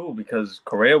that too, because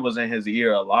Correa was in his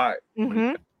ear a lot. When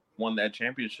he won that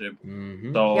championship.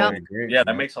 So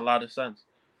that makes a lot of sense.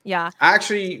 Yeah.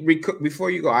 Actually, before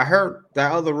you go, I heard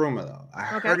that other rumor though. I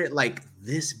heard it like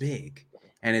this big,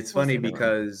 and it's funny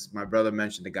because my brother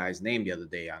mentioned the guy's name the other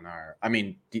day on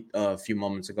a few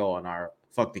moments ago on our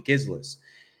Fuck the Kids list.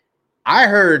 I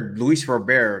heard Luis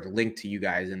Robert linked to you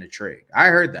guys in a trade. I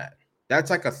heard that. That's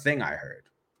like a thing I heard.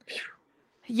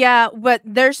 Yeah, but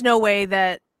there's no way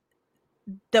that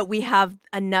we have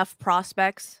enough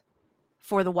prospects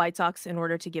for the White Sox in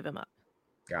order to give him up.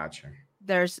 Gotcha.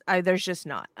 There's just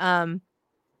not.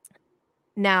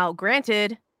 Now,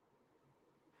 granted,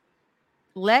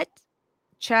 let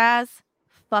Chaz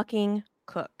fucking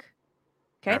cook.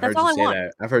 Okay, that's all I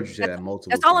want. I've heard you say that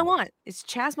multiple times. That's all I want is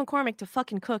Chaz McCormick to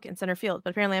fucking cook in center field.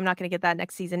 But apparently, I'm not going to get that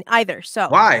next season either. So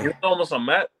why? You're almost a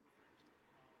Met.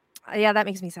 Yeah, that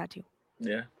makes me sad too.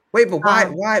 Yeah. Wait, but why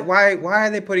are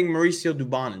they putting Mauricio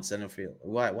Dubon in center field?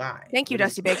 Why? Thank you,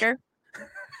 Dusty Baker.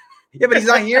 Yeah, but he's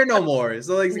not here no more.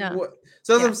 So like, what?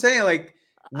 So as I'm saying, like,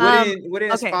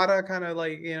 wouldn't Espada kind of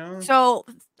like, So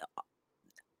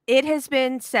it has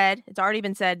been said. It's already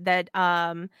been said that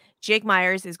Jake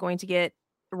Myers is going to get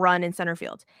run in center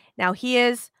field. Now he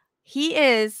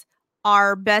is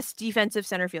our best defensive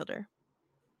center fielder.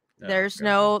 There's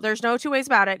no two ways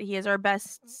about it. He is our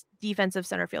best defensive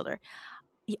center fielder.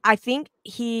 I think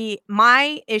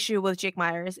my issue with Jake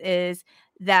Myers is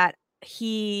that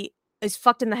he is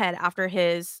fucked in the head after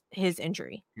his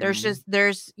injury. You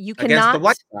cannot against the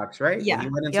White Sox, right? Yeah, when he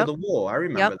went into the wall. I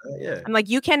remember that. Yeah, I'm like,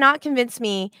 you cannot convince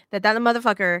me that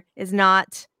motherfucker is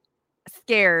not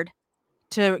scared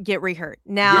to get rehurt.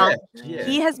 Now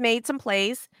he has made some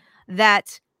plays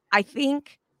that I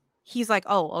think he's like,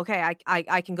 oh, okay,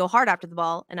 I can go hard after the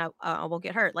ball and I won't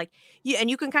get hurt. Like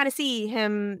you can kind of see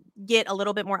him get a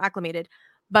little bit more acclimated.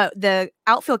 But the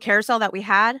outfield carousel that we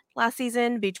had last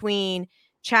season between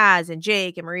Chaz and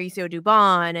Jake and Mauricio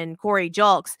Dubon and Corey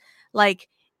Julks, like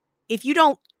if you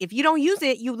don't use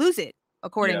it, you lose it,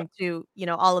 according to,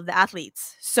 all of the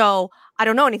athletes. So I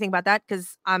don't know anything about that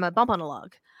because I'm a bump on a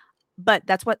log. But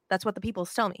that's what the people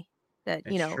tell me. That,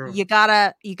 True. you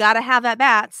gotta have at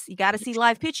bats, you gotta see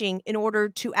live pitching in order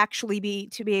to actually be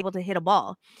able to hit a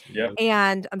ball. Yeah.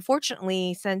 And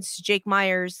unfortunately, since Jake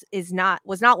Myers was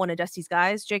not one of Dusty's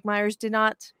guys, Jake Myers did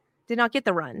not get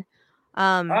the run.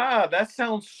 That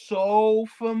sounds so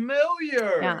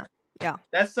familiar. Yeah.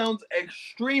 That sounds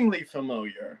extremely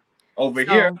familiar over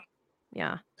here.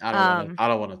 Yeah. I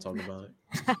don't want to talk about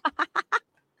it.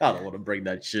 I don't want to bring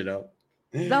that shit up.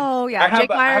 Oh yeah, I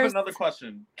have another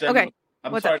question. Genuinely. Okay.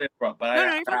 I'm sorry to interrupt, but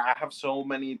I have so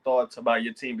many thoughts about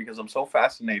your team because I'm so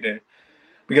fascinated.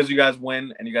 Because you guys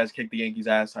win and you guys kick the Yankees'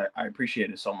 ass, I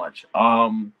appreciate it so much.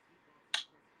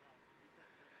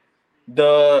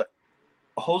 The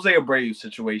Jose Abreu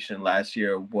situation last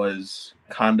year was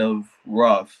kind of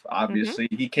rough. Obviously,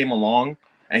 he came along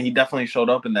and he definitely showed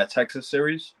up in that Texas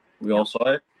series. We all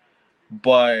saw it.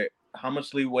 But how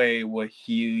much leeway will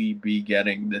he be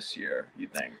getting this year, you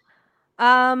think?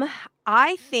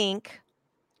 I think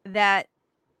that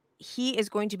he is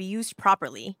going to be used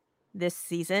properly this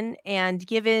season, and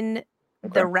given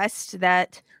the rest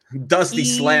that Dusty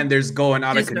Slander's going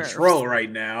out of control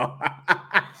right now.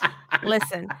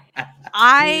 Listen,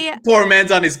 poor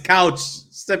man's on his couch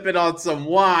sipping on some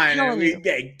wine and we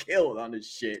get killed on this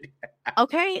shit.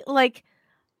 Okay, like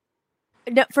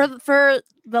for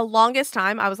the longest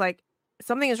time, I was like,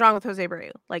 something is wrong with Jose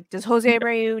Abreu. Like, does Jose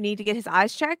Abreu need to get his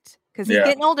eyes checked? Because he's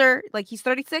getting older. Like, he's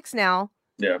 36 now.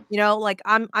 Yeah. Like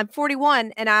I'm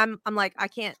 41 and I'm like, I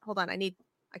can't, hold on.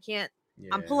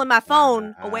 I'm pulling my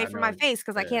phone away from my face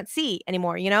because I can't see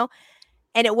anymore,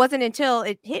 And it wasn't until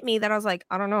it hit me that I was like,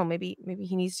 I don't know, maybe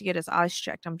he needs to get his eyes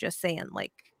checked. I'm just saying,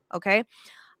 like, okay.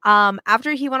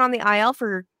 After he went on the IL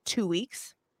for 2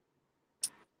 weeks,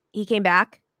 he came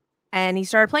back and he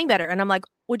started playing better. And I'm like,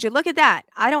 would you look at that?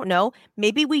 I don't know.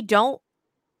 Maybe we don't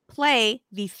play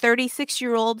the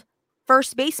 36-year-old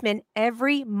first baseman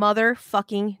every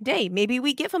motherfucking day. Maybe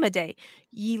we give him a day.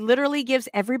 He literally gives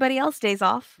everybody else days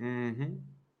off. Mm-hmm.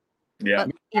 Yeah.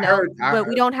 But, but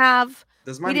we don't have,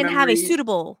 we didn't have a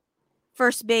suitable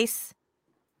first base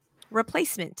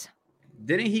replacement.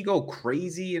 Didn't he go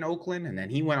crazy in Oakland and then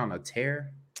he went on a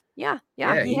tear? Yeah.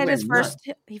 He hit his first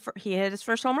he hit his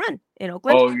first home run in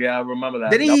Oakland. Oh yeah, I remember that.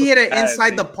 Didn't he hit it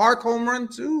inside the park home run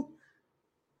too?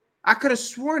 I could have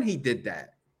sworn he did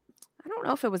that. I don't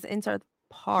know if it was inside the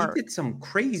park. He did some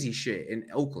crazy shit in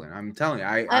Oakland. I'm telling you,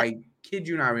 I kid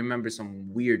you not, I remember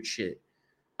some weird shit.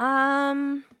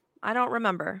 I don't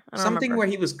remember. Something where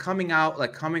he was coming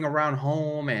around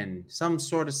home and some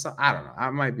sort of I don't know. I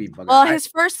might be bugging. Well, his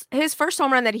first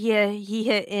home run that he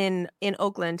hit in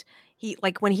Oakland, he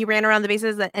when he ran around the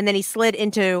bases and then he slid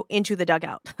into the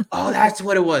dugout. Oh, that's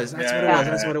what it was.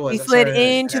 That's what it was. He slid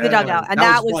into the dugout, and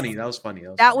that was funny. That was funny.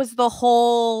 That was the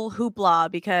whole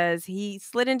hoopla because he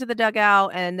slid into the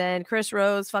dugout, and then Chris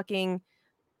Rose fucking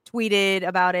tweeted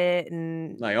about it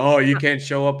and like, oh, you can't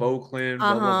show up Oakland,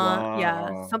 blah blah blah.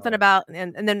 Yeah, something about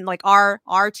and then like our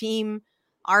team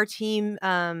I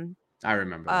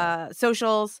remember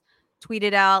socials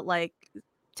tweeted out like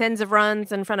tens of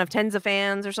runs in front of tens of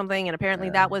fans or something, and apparently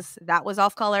that was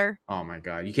off color. Oh my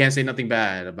god, you can't say nothing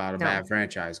bad about a bad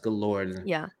franchise. Good lord.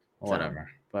 Yeah. Whatever.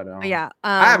 But yeah,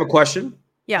 I have a question.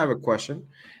 Yeah. I have a question.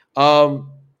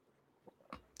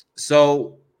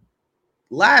 So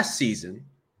last season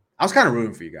I was kind of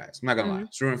rooting for you guys. I'm not gonna lie. I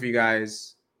was rooting for you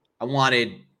guys. I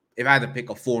wanted, if I had to pick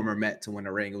a former Met to win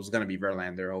a ring, it was gonna be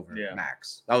Verlander over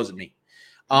Max. That was me.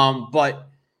 But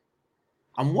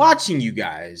I'm watching you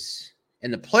guys in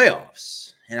the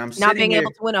playoffs, and I'm not being able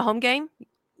to win a home game.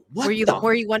 What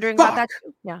were you wondering about that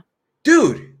too? Yeah,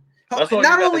 dude. Not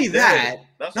only that,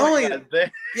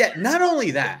 not only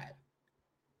that,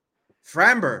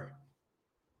 Framber.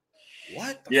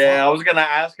 What? I was gonna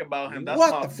ask about him. That's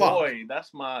my boy.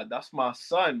 That's my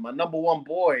son, my number one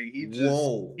boy.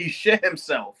 He shit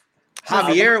himself.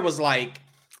 Javier was like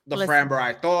the Framber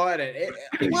I thought. And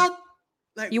what?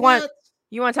 Like, you want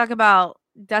to talk about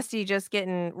Dusty just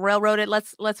getting railroaded?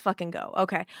 Let's fucking go.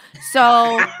 Okay,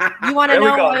 so you want to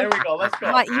know? There we go. Let's go.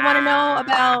 You want to know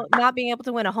about not being able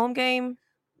to win a home game?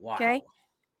 Wow. Okay,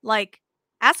 like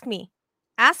ask me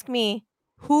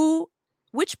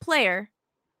which player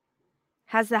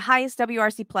has the highest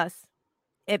WRC plus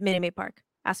at Minute Maid Park?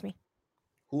 Ask me.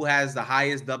 who has the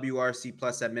highest WRC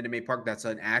plus at Minute Maid Park? That's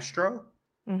an Astro.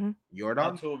 Jordan.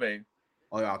 Altuve.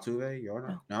 Oh, Altuve.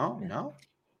 Jordan. No.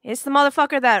 It's the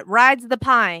motherfucker that rides the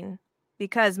pine.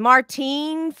 Because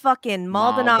Martin fucking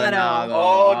Maldonado.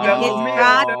 Oh, that was it's me.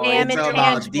 goddamn it's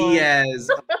intangible. about Diaz.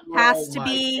 has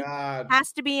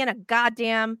to be in a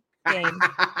goddamn game.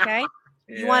 Okay.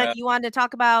 Yeah. You want to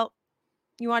talk about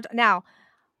you want to know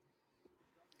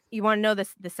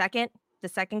the second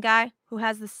guy who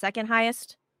has the second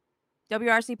highest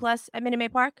WRC plus at Minute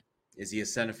Maid Park? Is he a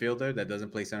center fielder that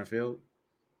doesn't play center field?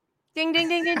 Ding ding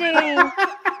ding ding ding.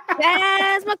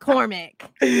 That's McCormick.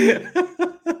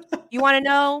 You want to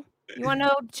know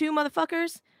two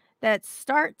motherfuckers that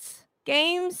starts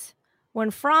games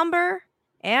when Fromber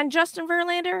and Justin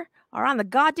Verlander are on the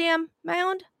goddamn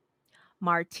mound?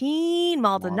 Martin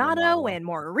Maldonado and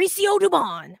Mauricio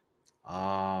Dubon.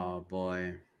 Oh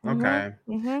boy. Okay.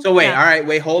 So wait, all right,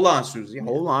 wait, hold on, Susie.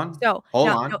 Hold on. So hold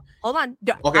on.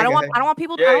 Okay, I don't want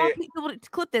people to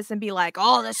clip this and be like,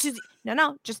 "Oh, that's just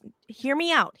no. Just hear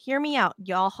me out. Hear me out,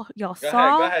 y'all. Y'all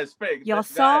saw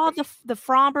the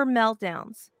Fromber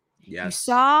meltdowns. Yes. You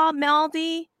saw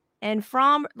Meldy and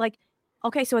Fromber. Like,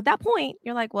 okay, so at that point,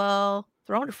 you're like, well,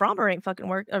 throwing to Fromber ain't fucking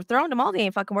work, or throwing to Meldy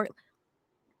ain't fucking work.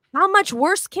 How much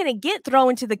worse can it get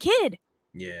throwing to the kid?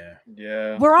 Yeah.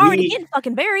 We're already getting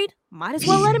fucking buried. Might as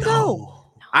well let him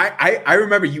go. I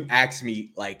remember you asked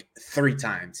me like 3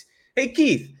 times. Hey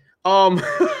Keith, how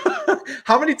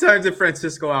many times did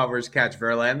Francisco Alvarez catch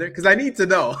Verlander? Because I need to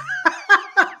know.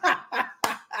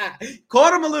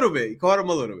 Caught him a little bit. He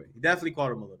definitely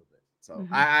caught him a little bit. So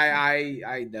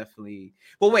I definitely.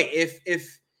 But wait,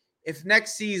 if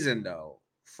next season though,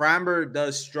 Framber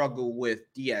does struggle with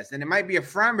Diaz, then it might be a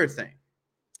Framber thing.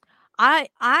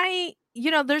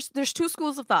 There's 2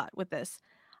 schools of thought with this.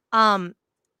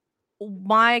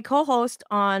 My co-host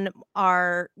on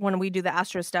when we do the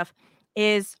Astro stuff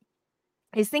is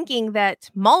thinking that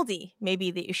Maldi may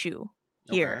be the issue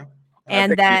here,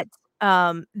 and that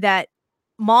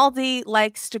Maldi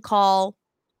likes to call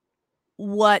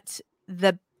what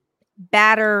the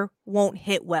batter won't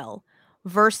hit well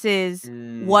versus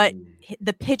what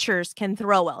the pitchers can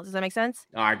throw well. Does that make sense?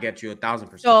 Oh, I get you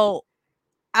 1,000%. So,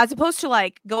 as opposed to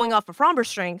like going off of Fromber's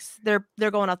strengths, they're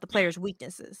going off the players'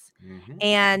 weaknesses.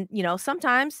 And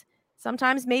sometimes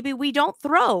maybe we don't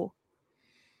throw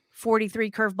 43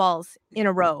 curveballs in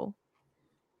a row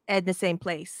at the same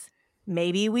place.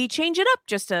 Maybe we change it up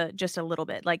just a little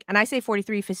bit. Like, and I say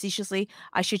 43 facetiously.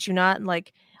 I shit you not.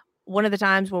 Like, one of the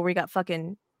times where we got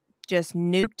fucking just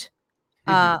nuked,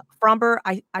 Fromber,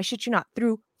 I shit you not,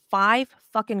 threw 5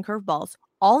 fucking curveballs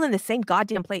all in the same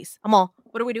goddamn place. I'm all,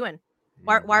 what are we doing?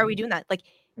 Why are we doing that? Like,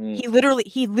 he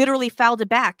literally fouled it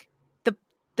back.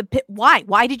 The pit.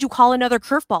 Why did you call another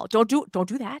curveball? Don't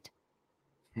do that.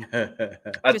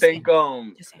 I think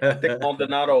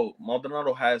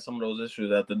Maldonado had some of those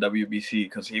issues at the WBC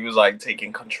because he was like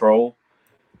taking control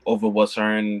over what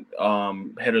certain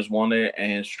hitters wanted,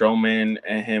 and Stroman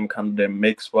and him kind of didn't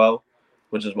mix well,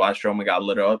 which is why Stroman got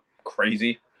lit up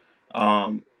crazy.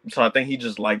 So I think he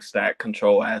just likes that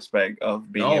control aspect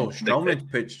of being. No,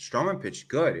 Stroman pitched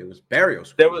good. It was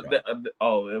Barrios. It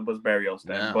was Barrios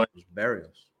then, yeah, but it was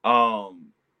Barrios.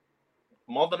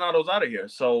 Maldonado's out of here,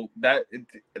 so that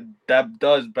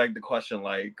does beg the question,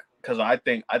 like, because I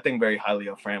think very highly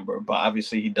of Framber, but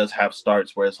obviously he does have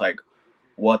starts where it's like,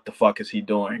 what the fuck is he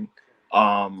doing?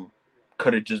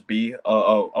 Could it just be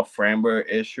a Framber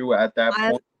issue at that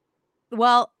point?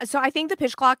 Well, so I think the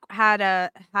pitch clock had a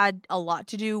lot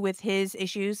to do with his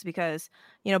issues because,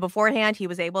 beforehand he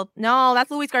was able. No,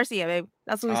 that's Luis Garcia, babe.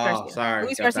 That's Luis Garcia. Sorry,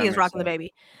 Luis Garcia is rocking the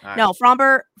baby. Right. No,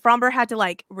 Fromber had to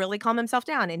like really calm himself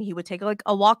down, and he would take like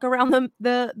a walk around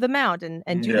the mound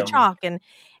and do the chalk, and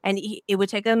it would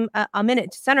take him a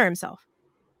minute to center himself.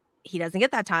 He doesn't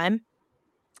get that time,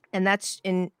 and I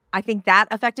think that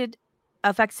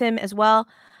affects him as well.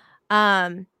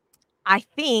 I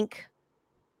think.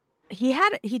 He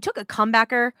took a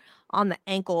comebacker on the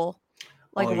ankle,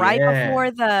 right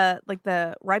before the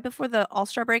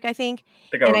All-Star break, I think.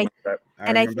 I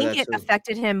think it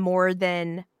affected him more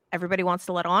than everybody wants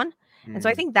to let on. And so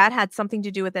I think that had something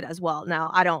to do with it as well.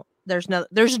 Now, there's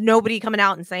nobody coming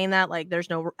out and saying that, like, there's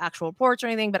no actual reports or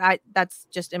anything, but that's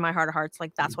just in my heart of hearts,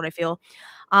 like, that's what I feel.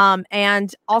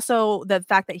 And also the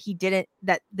fact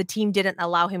that the team didn't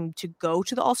allow him to go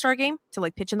to the All-Star game, to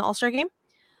like pitch in the All-Star game.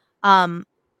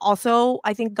 Also,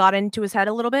 I think got into his head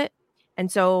a little bit,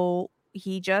 and so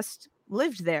he just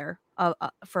lived there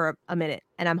for a minute.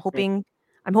 And I'm hoping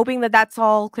that that's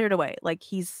all cleared away. Like,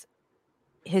 his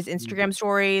Instagram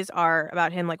stories are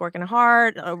about him like working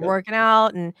hard, working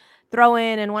out, and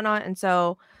throwing and whatnot. And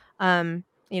so,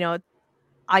 you know,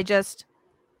 I just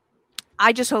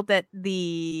hope that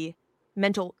the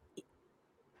mental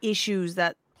issues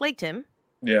that plagued him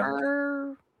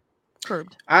are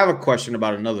curbed. I have a question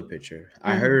about another pitcher.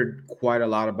 I heard quite a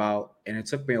lot about, and it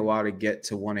took me a while to get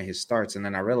to one of his starts, and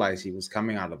then I realized he was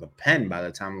coming out of the pen by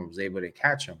the time I was able to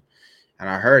catch him. And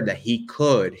I heard that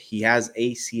he has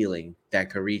a ceiling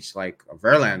that could reach like a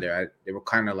Verlander. They were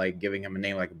kind of like giving him a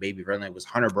name like a baby Verlander. It was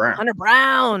Hunter Brown. Hunter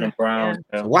Brown. Yeah.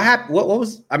 So what happened? What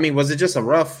was? I mean, was it just a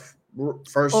rough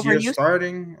first year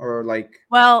starting, or like?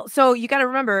 Well, so you got to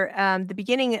remember, the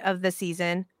beginning of the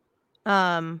season,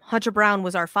 Hunter Brown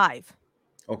was our 5.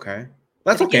 Okay,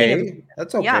 that's okay.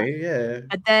 That's okay. Yeah.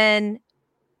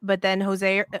 But then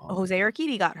Jose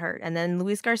Urquidy got hurt, and then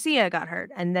Luis Garcia got hurt,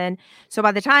 and then so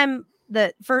by the time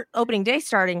the first opening day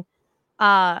starting,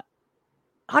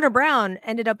 Hunter Brown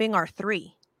ended up being our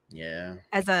 3. Yeah.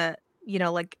 As a,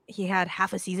 like he had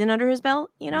half a season under his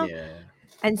belt, Yeah.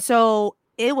 And so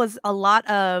it was a lot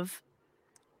of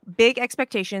big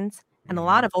expectations and a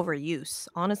lot of overuse,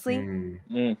 honestly.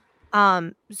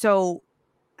 So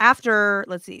after,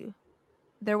 let's see,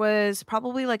 there was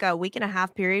probably like a week and a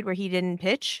half period where he didn't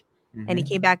pitch, and he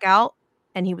came back out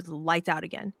and he was lights out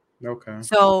again. Okay.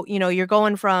 So, you're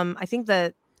going from, I think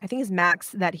his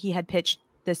max that he had pitched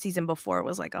the season before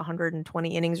was like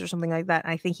 120 innings or something like that.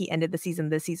 And I think he ended this season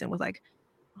with like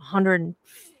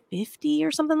 150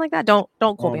 or something like that. Don't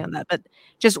quote me on that, but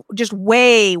just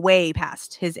way, way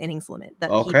past his innings limit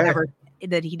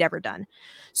that he'd ever done.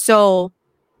 So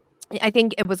I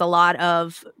think it was a lot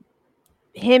of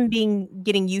him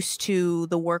getting used to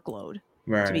the workload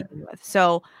to begin with.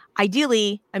 So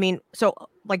ideally, I mean, so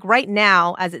like right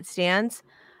now as it stands,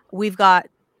 we've got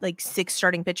like 6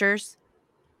 starting pitchers,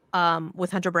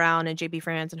 with Hunter Brown and JB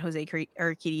France and Jose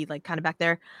Urquidy like kind of back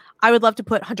there. I would love to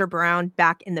put Hunter Brown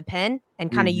back in the pen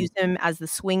and kind of use him as the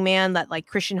swing man that like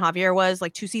Christian Javier was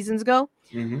like 2 seasons ago.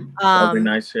 That'd be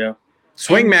nice, yeah.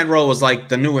 Swingman role was like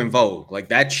the new in vogue. Like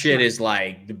that shit is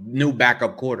like the new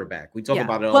backup quarterback. We talk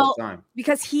about it all the time.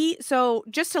 Because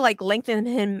just to like lengthen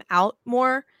him out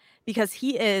more, because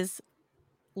he is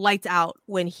lights out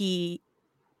when he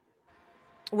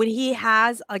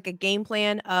has like a game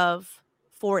plan of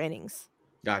 4 innings.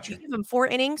 Gotcha. You give him 4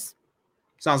 innings.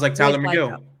 Sounds like Tyler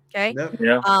McGill. Okay. Yep.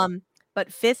 Yeah. But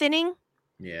 5th inning,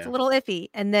 it's a little iffy.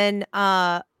 And then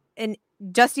and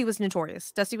Dusty was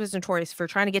notorious. Dusty was notorious for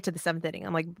trying to get to the 7th inning.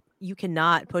 I'm like, you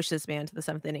cannot push this man to the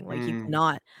 7th inning. Like you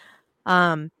cannot.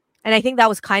 And I think that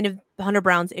was kind of Hunter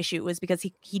Brown's issue, was because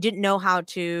he didn't know how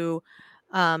to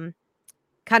kind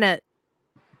of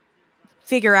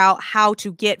figure out how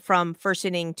to get from first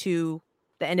inning to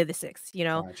the end of the 6th,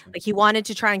 Gotcha. Like he wanted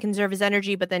to try and conserve his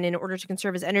energy, but then in order to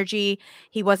conserve his energy,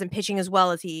 he wasn't pitching as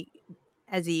well as he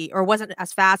or wasn't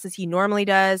as fast as he normally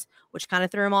does, which kind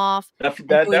of threw him off.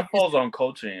 That falls on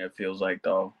coaching, it feels like,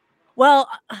 though. Well,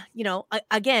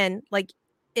 again, like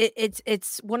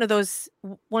it's one of those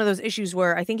issues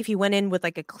where I think if he went in with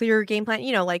like a clear game plan,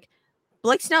 like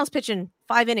Blake Snell's pitching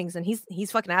 5 innings and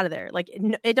he's fucking out of there. Like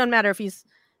it doesn't matter if he's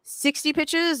 60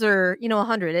 pitches or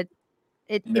 100.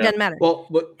 It doesn't matter. Well,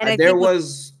 but there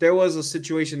was a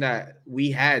situation that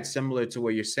we had similar to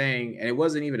what you're saying, and it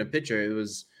wasn't even a pitcher. It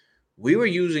was, we were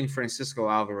using Francisco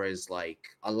Alvarez like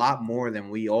a lot more than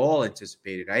we all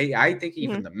anticipated. I think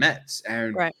even the Mets,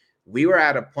 and we were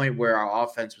at a point where our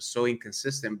offense was so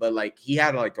inconsistent, but like he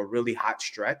had like a really hot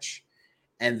stretch,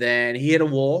 and then he hit a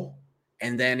wall,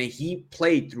 and then he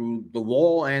played through the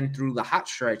wall and through the hot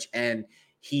stretch, and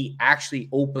he actually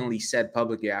openly said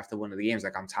publicly after one of the games,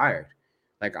 like, I'm tired.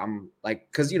 Like, I'm like,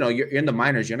 because, you're in the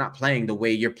minors, you're not playing the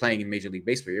way you're playing in Major League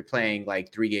Baseball. You're playing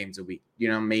like 3 games a week,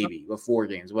 maybe, or 4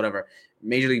 games, whatever.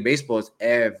 Major League Baseball is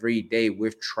every day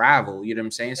with travel, you know what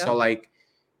I'm saying? Yeah. So, like,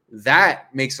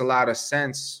 that makes a lot of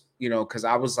sense, because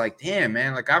I was like, damn,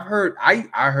 man, like, I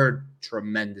heard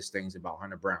tremendous things about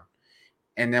Hunter Brown.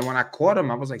 And then when I caught him,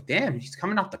 I was like, damn, he's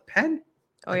coming off the pen.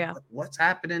 Oh, yeah. What's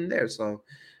happening there? So,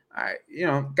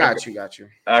 got you.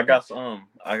 I got some.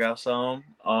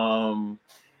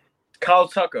 Kyle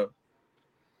Tucker.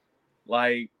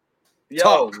 Like,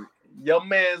 your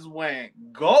man's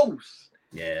went ghost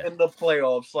in the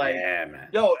playoffs. Like, man.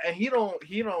 And he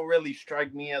don't really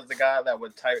strike me as the guy that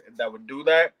would do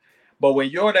that. But when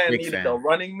Jordan needed a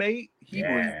running mate, he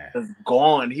was just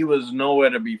gone. He was nowhere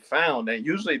to be found. And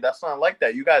usually that's not like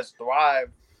that. You guys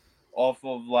thrive off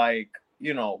of like,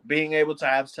 being able to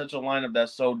have such a lineup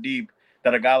that's so deep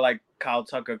that a guy like Kyle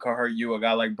Tucker could hurt you, a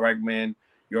guy like Bregman,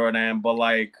 Jordan. But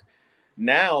like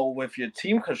now with your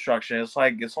team construction, it's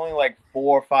only like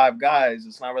 4 or 5 guys.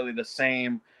 It's not really the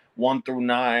same 1 through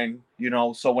 9,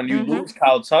 So when you lose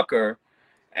Kyle Tucker,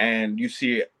 and you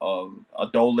see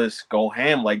Adolis go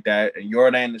ham like that, and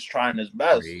Jordan is trying his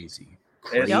best. Crazy.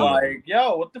 It's like,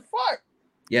 yo, what the fuck?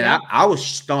 Yeah, I was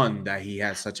stunned that he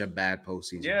had such a bad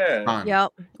postseason. Yeah.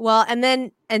 Yep. Well,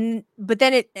 but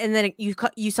then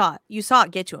you saw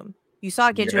it get to him. You saw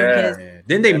it get to him because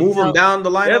didn't they move him down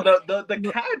the lineup? Yeah,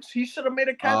 the catch. He should have made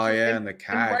a catch. Oh yeah, and the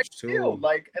catch right too. Field.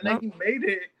 Like, and then he made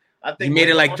it. I think he made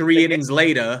it like 3 innings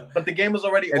later. But the game was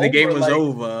already over. The game was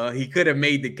over. He could have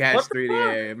made the catch 3.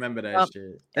 Yeah, remember that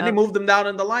shit. And they moved him down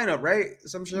in the lineup, right?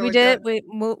 Some shit. We did.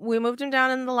 That. We moved him down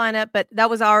in the lineup, but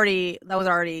that was already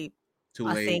too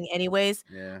a late. thing, anyways.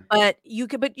 Yeah. But you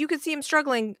could see him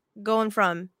struggling going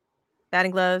from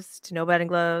batting gloves to no batting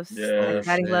gloves,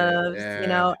 batting gloves, you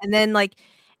know, and then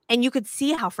and you could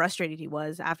see how frustrated he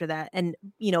was after that. And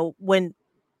you know, when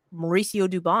Mauricio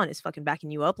Dubon is fucking backing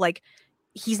you up, like,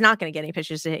 he's not going to get any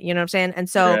pitches to hit, you know what I'm saying? And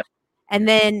so, and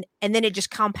then it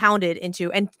just compounded into,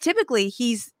 and typically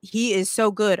he is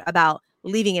so good about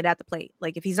leaving it at the plate.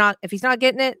 Like, if he's not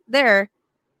getting it there,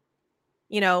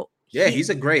 you know, he's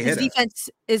a great hitter.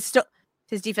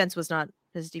 His defense was not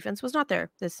there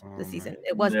this season.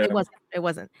 It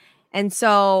wasn't. And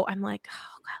so I'm like,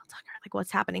 oh, Kyle Tucker, like,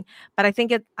 what's happening? But I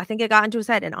think it got into his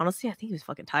head, and honestly, I think he was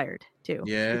fucking tired too.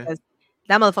 Yeah. Because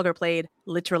that motherfucker played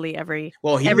literally every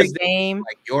game.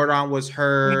 Like, Jordan was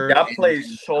hurt. That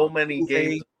plays so many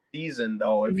games a season,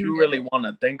 though. If you really want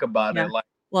to think about it, like,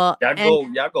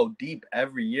 y'all go deep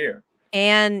every year.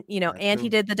 And you know, he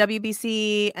did the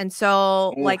WBC, and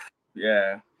so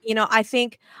you know, I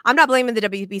think I'm not blaming the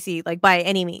WBC like by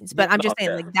any means, but I'm just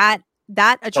saying like that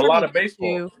it's a lot of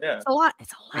baseball. It's a lot.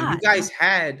 And you guys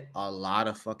had a lot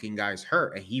of fucking guys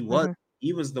hurt, and he was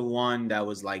the one that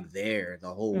was like there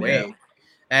the whole way.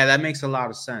 And that makes a lot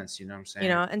of sense, you know what I'm saying? You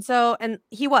know, and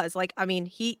he was like, I mean,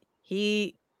 he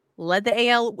led the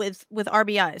AL with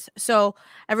RBIs. So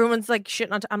everyone's like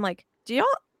shitting on. I'm like, did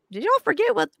y'all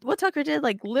forget what Tucker did?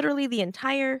 Like, literally the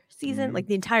entire season, like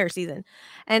the entire season.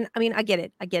 And I mean, I get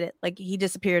it. Like, he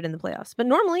disappeared in the playoffs, but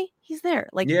normally he's there.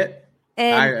 Like,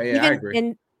 and I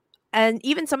agree. And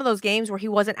even some of those games where he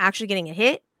wasn't actually getting a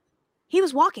hit, he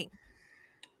was walking.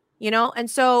 You know, and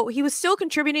so he was still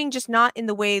contributing, just not in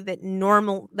the way that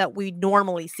we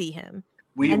normally see him.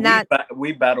 We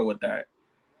battle with that.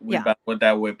 We battle with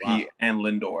that with Pete and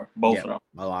Lindor, both of them.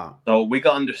 A lot. So we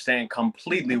can understand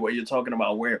completely what you're talking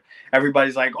about, where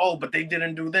everybody's like, oh, but they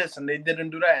didn't do this and they didn't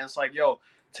do that. And it's like, yo,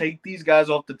 take these guys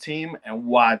off the team and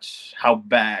watch how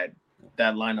bad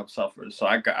that lineup suffers. So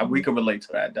we can relate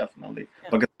to that, definitely.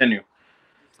 But continue.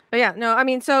 But yeah, no, I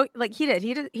mean, so like he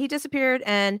disappeared,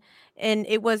 and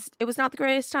it was not the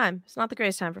greatest time. It's not the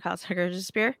greatest time for Kyle Tucker to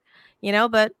disappear, you know.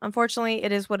 But unfortunately,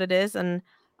 it is what it is, and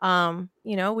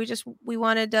you know, we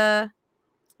wanted.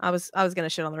 I was gonna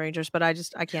shit on the Rangers, but I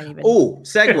can't even. Oh,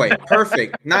 segue,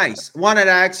 perfect, nice. Wanted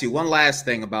to ask you one last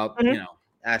thing about you know,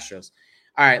 Astros.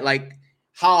 All right, like,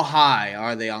 how high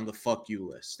are they on the fuck you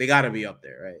list? They got to be up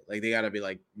there, right? Like, they got to be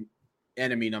like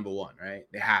enemy number one, right?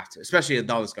 They have to, especially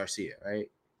Adolis Garcia,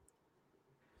 right?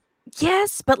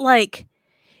 Yes, but like,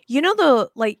 you know the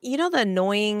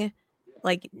annoying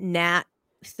like gnat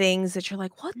things that you're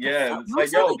like, what? Yeah, it's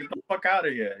like, yo, get the fuck out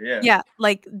of here. Yeah,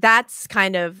 like that's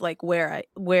kind of like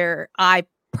where I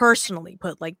personally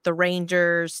put like the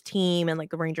Rangers team and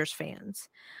like the Rangers fans.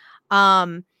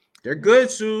 They're good,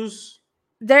 Suze.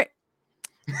 They're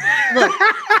look.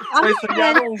 If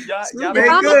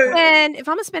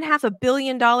I'm gonna spend $500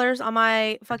 million on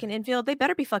my fucking infield, they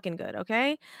better be fucking good,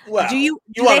 okay? Well, do you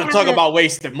want to talk about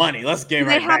wasting money? Let's get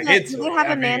right back into it. Do they have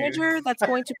a manager that's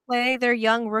going to play their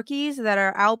young rookies that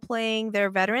are outplaying their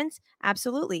veterans?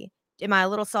 Absolutely. Am I a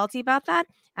little salty about that?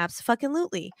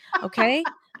 Absolutely. Okay.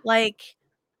 Like,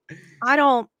 I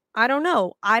don't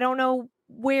know. I don't know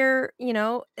where, you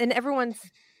know, and everyone's.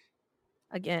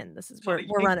 Again, this is we're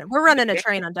running a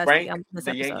train on Dusty on this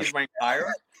episode. The Yankees rank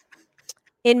higher?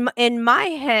 In my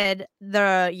head,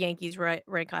 the Yankees rank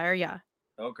higher. Yeah.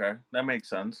 Okay, that makes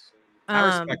sense.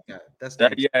 I respect that. That's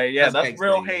that's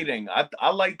real hating. I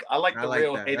like the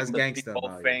real that. hating between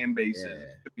both fan bases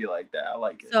to be like that. I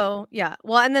like it. So yeah,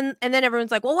 well, and then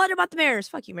everyone's like, well, what about the Mariners?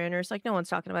 Fuck you, Mariners. Like, no one's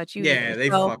talking about you. Yeah, they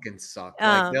fucking suck.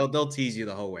 Like, they'll tease you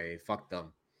the whole way. Fuck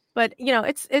them. But you know,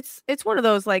 it's one of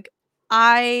those like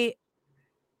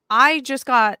I just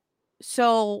got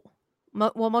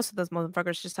most of those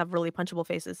motherfuckers just have really punchable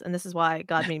faces, and this is why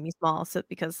God made me small. So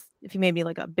because if he made me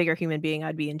like a bigger human being,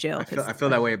 I'd be in jail. I feel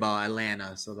that way about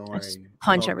Atlanta, so don't worry.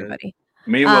 Punch everybody.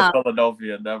 Me with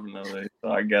Philadelphia, definitely. So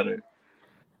I get it.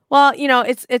 Well, you know,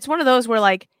 it's one of those where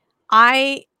like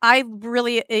I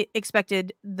really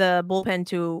expected the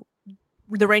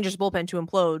Rangers bullpen to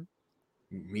implode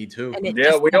Me too. And it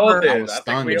Yeah, just we all never, did. I was I think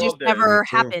stunned. we it all just did. never Me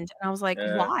too. happened. And I was like,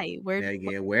 Yeah. why?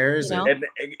 Where is it? And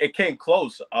it came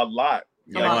close a lot.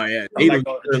 A lot. Yeah, They they like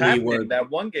literally were. that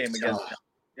one game against.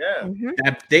 Yeah.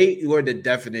 That they were the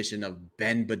definition of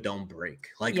bend but don't break.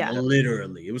 Like Yeah.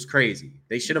 literally, it was crazy.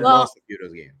 They should have Well, lost a few of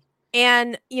those games.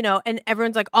 And and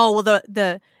everyone's like, oh well,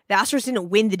 the Astros didn't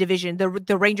win the division.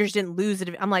 The Rangers didn't lose the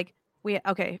division. I'm like,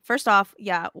 okay. First off,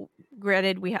 yeah,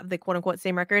 granted we have the quote unquote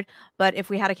same record, but if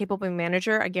we had a capable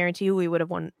manager, I guarantee you we would have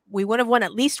won. We would have won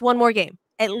at least one more game.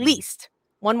 At least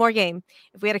one more game.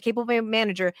 If we had a capable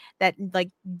manager that like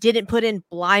didn't put in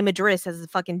Bly Madris as a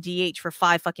fucking DH for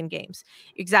 5 fucking games.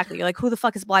 Exactly. You're like, who the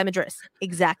fuck is Bly Madris?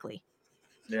 Exactly.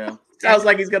 Yeah. Sounds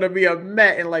like he's gonna be a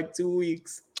Met in like 2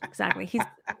 weeks. Exactly.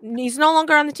 He's no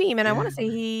longer on the team, and I want to say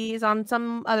he's on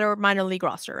some other minor league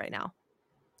roster right now.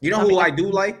 You know who I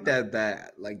do like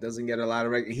that like doesn't get a lot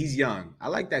of recognition? He's young. I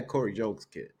like that Corey Jokes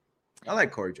kid. I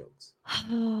like Corey Jokes.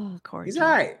 Corey. He's all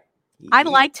right. I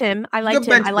liked him. I liked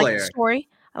him. I like the story.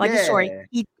 I like the story.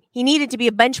 He needed to be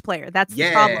a bench player. That's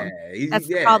the problem. That's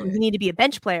the problem. He needed to be a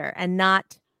bench player and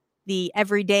not the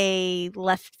everyday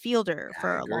left fielder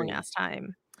for a long ass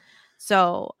time.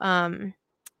 So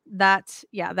that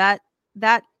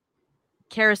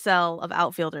carousel of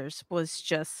outfielders was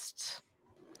just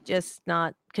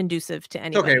not conducive to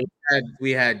anybody. Okay,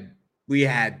 we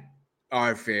had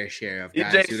our fair share of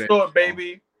guys. EJ Stewart,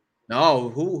 baby. No,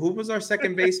 who was our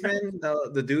second baseman?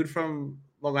 the dude from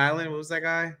Long Island. What was that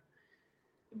guy?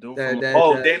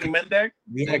 Danny Mendick.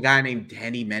 We had a guy named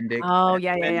Danny Mendick. Oh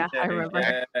yeah. I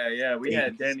remember. Yeah. We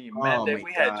had Danny Mendick.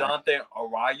 We had Jonathan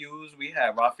Arayuz. We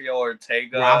had Rafael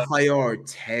Ortega.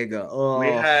 Oh.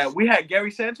 We had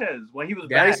Gary Sanchez when he was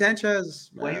Gary bad.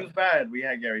 Sanchez. When he was bad, we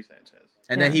had Gary Sanchez.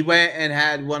 And then he went and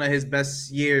had one of his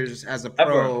best years as a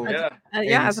pro.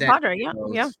 As a Padre.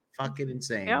 Yeah. Fucking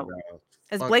insane, yeah. bro.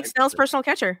 As Blake Snell's personal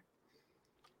catcher.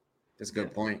 That's a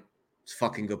good point. It's a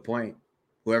fucking good point.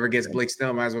 Whoever gets Blake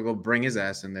Snell might as well go bring his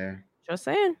ass in there. Just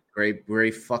saying.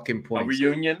 Great fucking point. A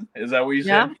reunion? Is that what you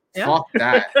said? Yeah. Fuck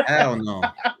that. Hell no.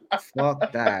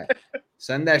 Fuck that.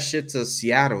 Send that shit to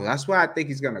Seattle. That's where I think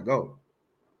he's gonna go.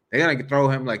 They're gonna throw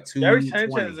him like 2. Gary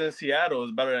Sanchez in Seattle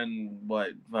is better than what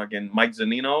fucking Mike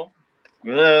Zanino.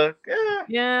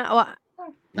 Yeah. Well,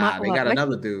 they got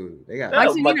another dude. They got Mike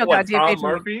Zanino got Tom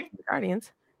Murphy.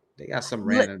 Guardians. They got some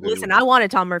random dude. Listen, I wanted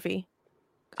Tom Murphy.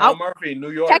 Tom Murphy,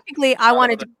 New York. Technically, I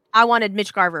wanted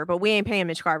Mitch Garver, but we ain't paying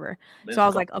Mitch Garver. So I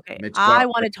was like, okay, I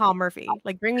wanted Tom Murphy.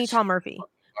 Like, bring me Tom Murphy.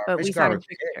 But we signed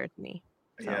to me.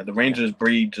 So. Yeah, the Rangers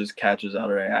breed just catches out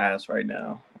of their ass right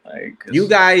now. Like, you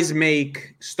guys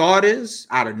make starters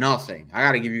out of nothing. I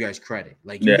gotta give you guys credit.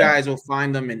 Like you guys will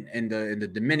find them in the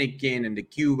Dominican and the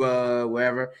Cuba,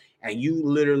 wherever, and you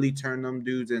literally turn them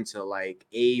dudes into like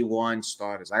A1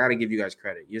 starters. I gotta give you guys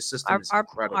credit. Your system is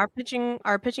incredible. Our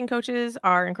pitching coaches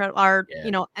are incredible.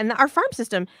 And our farm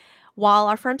system, while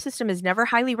our farm system is never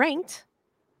highly ranked.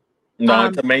 No,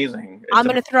 it's amazing. I'm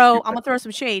gonna throw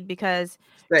some shade because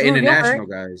the international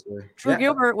guys. Drew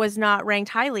Gilbert was not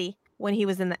ranked highly when he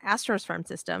was in the Astros farm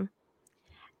system.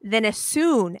 Then as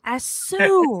soon as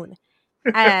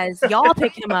y'all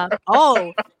pick him up,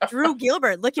 Drew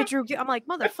Gilbert, look at Drew. I'm like,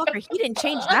 motherfucker, he didn't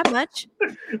change that much.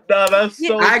 No, that's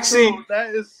so true.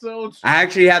 That is so true. I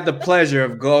actually had the pleasure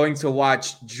of going to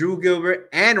watch Drew Gilbert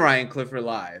and Ryan Clifford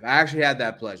live. I actually had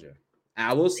that pleasure.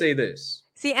 I will say this.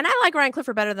 See, and I like Ryan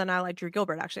Clifford better than I like Drew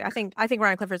Gilbert, actually. I think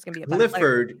Ryan Clifford is going to be a better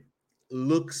player.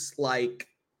 Looks like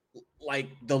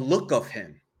the look of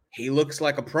him. He looks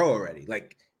like a pro already.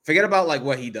 Like, forget about like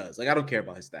what he does. Like, I don't care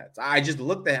about his stats. I just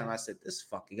looked at him. I said, this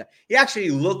fucking guy. He actually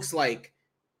looks like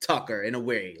Tucker in a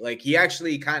way. Like, he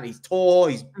actually he's tall.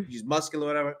 He's muscular,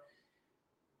 whatever.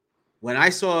 When I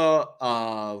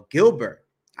saw Gilbert,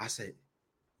 I said,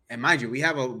 and mind you, we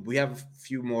have a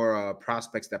few more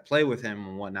prospects that play with him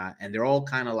and whatnot, and they're all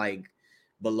kind of like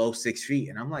below 6 feet.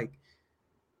 And I'm like,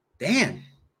 damn,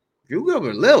 Drew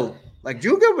Gilbert,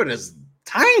 Drew Gilbert is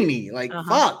tiny,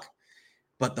 fuck.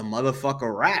 But the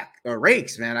motherfucker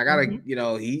rakes, man. I gotta,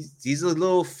 he's a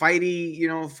little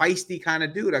feisty kind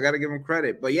of dude. I gotta give him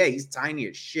credit. But yeah, he's tiny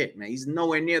as shit, man. He's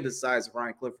nowhere near the size of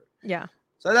Ryan Clifford. Yeah.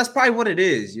 So that's probably what it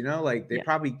is, they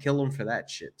probably kill him for that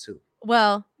shit too.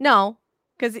 Well, no,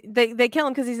 because they kill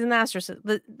him because he's in the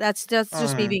Astros. That's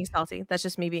just me being salty. That's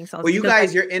just me being salty. Well, you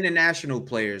guys, your international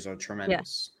players are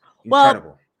tremendous. Yeah.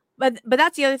 Incredible. But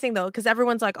that's the other thing though, because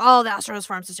everyone's like, oh, the Astros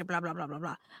farm system, blah blah blah blah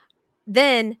blah.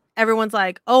 Then everyone's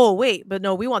like, oh wait, but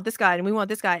no, we want this guy and we want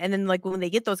this guy. And then like when they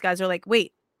get those guys, they're like,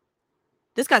 wait,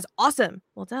 this guy's awesome.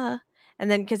 Well, duh. And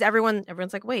then because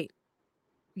everyone's like, wait,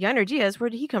 Yainer Diaz,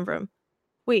 where did he come from?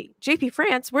 Wait, JP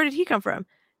France, where did he come from?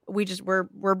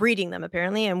 we're breeding them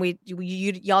apparently, and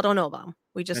y'all don't know about them.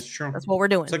 That's true. That's what we're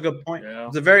doing. It's a good point. Yeah.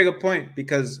 It's a very good point,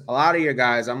 because a lot of your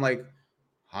guys, I'm like,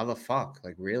 how the fuck?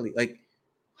 Like, really? Like,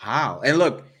 how? And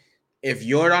look, if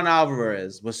Yordan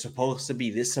Alvarez was supposed to be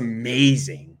this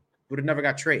amazing, would have never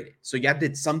got traded. So y'all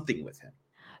did something with him.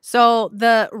 So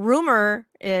the rumor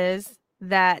is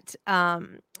that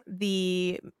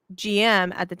the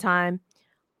GM at the time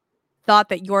thought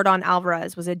that Yordan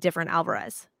Alvarez was a different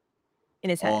Alvarez in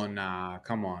his head. Oh, nah.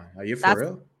 Come on. Are you for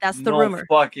real? That's the no rumor.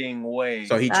 Fucking way.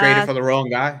 So he traded for the wrong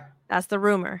guy? That's the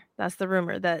rumor. That's the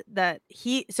rumor that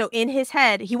he, so in his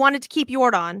head, he wanted to keep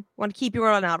Yordan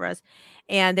Alvarez.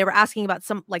 And they were asking about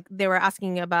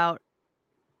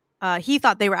he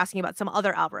thought they were asking about some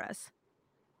other Alvarez.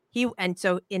 And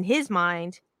so in his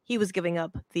mind, he was giving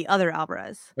up the other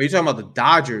Alvarez. Are you talking about the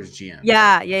Dodgers GM?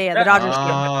 Yeah. The Dodgers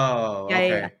GM. Oh, okay.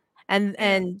 Yeah.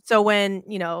 And so when,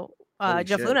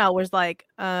 Jeff Luhnow was like,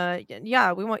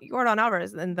 yeah, we want Yordan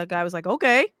Alvarez. And the guy was like,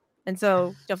 okay. And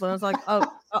so Jeff Luhnow was like, oh,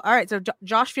 all right. So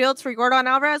Josh Fields for Yordan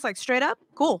Alvarez, like straight up.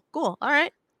 Cool. All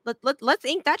right. Let's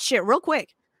ink that shit real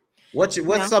quick.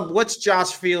 What's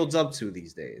Josh Fields up to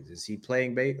these days? Is he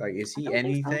playing bait? Like, is he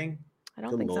anything? I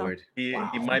don't think so.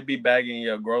 He might be bagging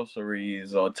your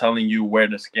groceries or telling you where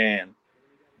to scan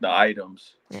the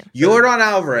items. Yeah. Yordan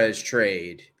Alvarez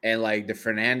trade and like the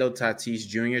Fernando Tatis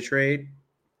Jr. trade,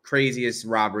 craziest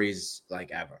robberies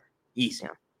like ever. Easy.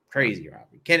 Yeah. Crazy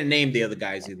robbery. Can't name the other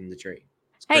guys in the trade.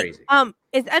 It's crazy.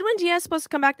 Is Edwin Diaz supposed to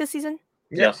come back this season?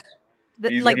 Yes.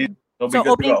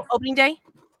 Opening day?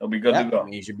 He'll be good to go.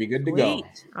 He should be good to go.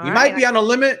 All he might be on a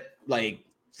limit, like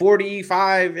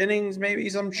 45 innings, maybe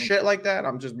some shit like that.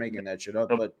 I'm just making that shit up,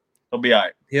 but he'll be all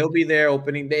right. He'll be there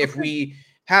opening day. If we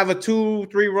have a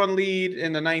 2-3 run lead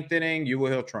in the 9th inning, you will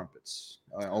hear trumpets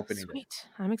opening day.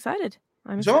 I'm excited.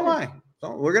 So am I.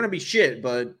 So we're gonna be shit,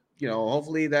 but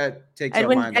hopefully that takes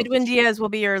Edwin Diaz will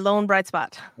be your lone bright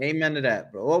spot. Amen to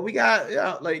that, bro. Well, we got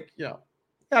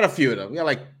got a few of them. We got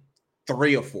like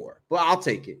 3 or 4, but I'll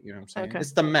take it. You know what I'm saying? Okay.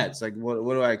 It's the Mets. Like, what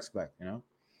do I expect?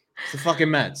 It's the fucking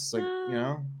Mets. Like,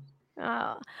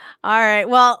 all right.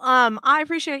 Well, I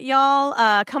appreciate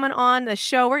y'all coming on the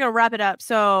show. We're gonna wrap it up.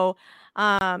 So,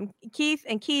 Keith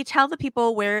and Key, tell the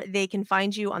people where they can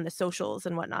find you on the socials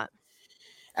and whatnot.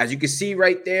 As you can see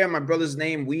right there, my brother's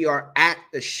name, we are at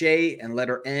the Shea and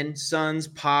letter N Sons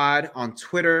Pod on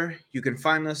Twitter. You can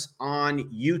find us on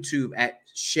YouTube at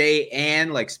Shea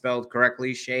and, like spelled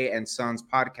correctly, Shea and Sons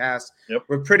Podcast. Yep.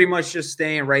 We're pretty much just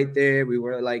staying right there. We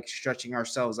were like stretching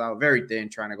ourselves out very thin,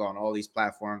 trying to go on all these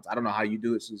platforms. I don't know how you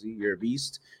do it, Susie. You're a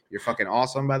beast. You're fucking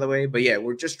awesome, by the way. But yeah,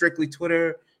 we're just strictly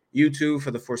Twitter, YouTube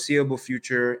for the foreseeable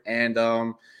future.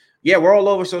 And yeah, we're all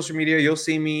over social media. You'll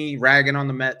see me ragging on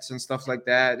the Mets and stuff like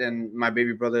that, and my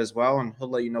baby brother as well, and he'll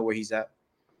let you know where he's at.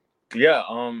 Yeah,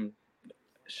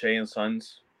 Shea and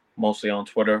Sons, mostly on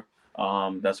Twitter.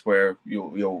 That's where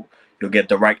you'll get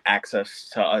direct access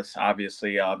to us.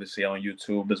 Obviously on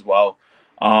YouTube as well.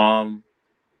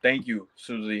 Thank you,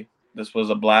 Susie. This was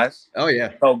a blast. Oh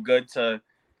yeah, so good to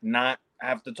not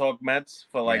have to talk Mets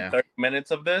for 30 minutes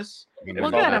of this.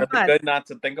 Well, good not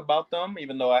to think about them,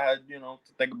 even though I had, to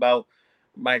think about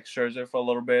Mike Scherzer for a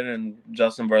little bit and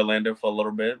Justin Verlander for a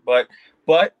little bit. But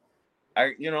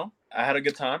I had a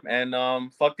good time,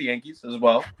 and fuck the Yankees as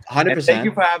well. 100%. Thank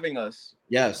you for having us.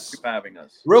 Yes. Thank you for having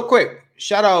us. Real quick,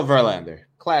 shout out Verlander.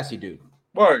 Classy dude.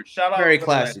 Word. Shout out. Very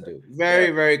classy dude.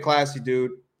 Very classy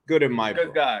dude. Good in my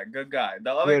book. Good guy.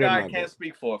 The other guy I can't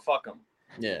speak for. Fuck him.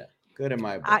 Yeah. Good in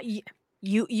my book.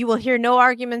 You will hear no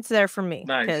arguments there from me.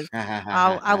 Nice.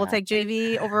 I will take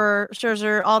JV over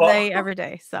Scherzer all day, every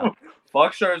day. So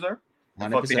fuck Scherzer.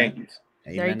 100%. Fuck the Yankees.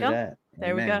 There you go.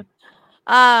 There we go.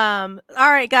 All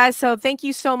right, guys. So thank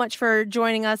you so much for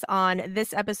joining us on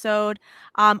this episode.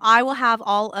 I will have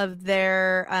all of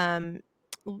their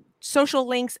social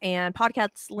links and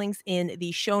podcast links in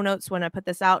the show notes when I put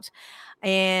this out.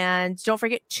 And don't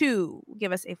forget to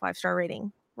give us a 5-star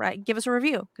rating. Right? Give us a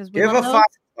review because we give a 5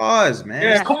 stars, man.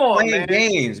 Yeah, come on, playing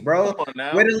games, bro.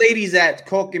 Where the ladies at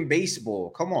talking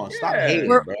baseball? Come on, stop hating,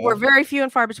 bro. We're very few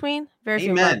and far between.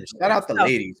 Amen. Shout out the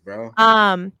ladies, bro.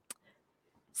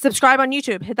 Subscribe on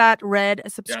YouTube. Hit that red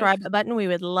subscribe button. We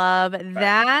would love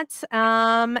that.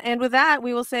 And with that,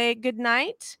 we will say good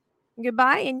night,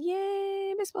 goodbye, and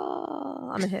yay, baseball.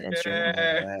 I'm gonna hit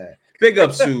Instagram. Big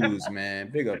up Suze, man.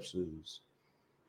 Big up Suze.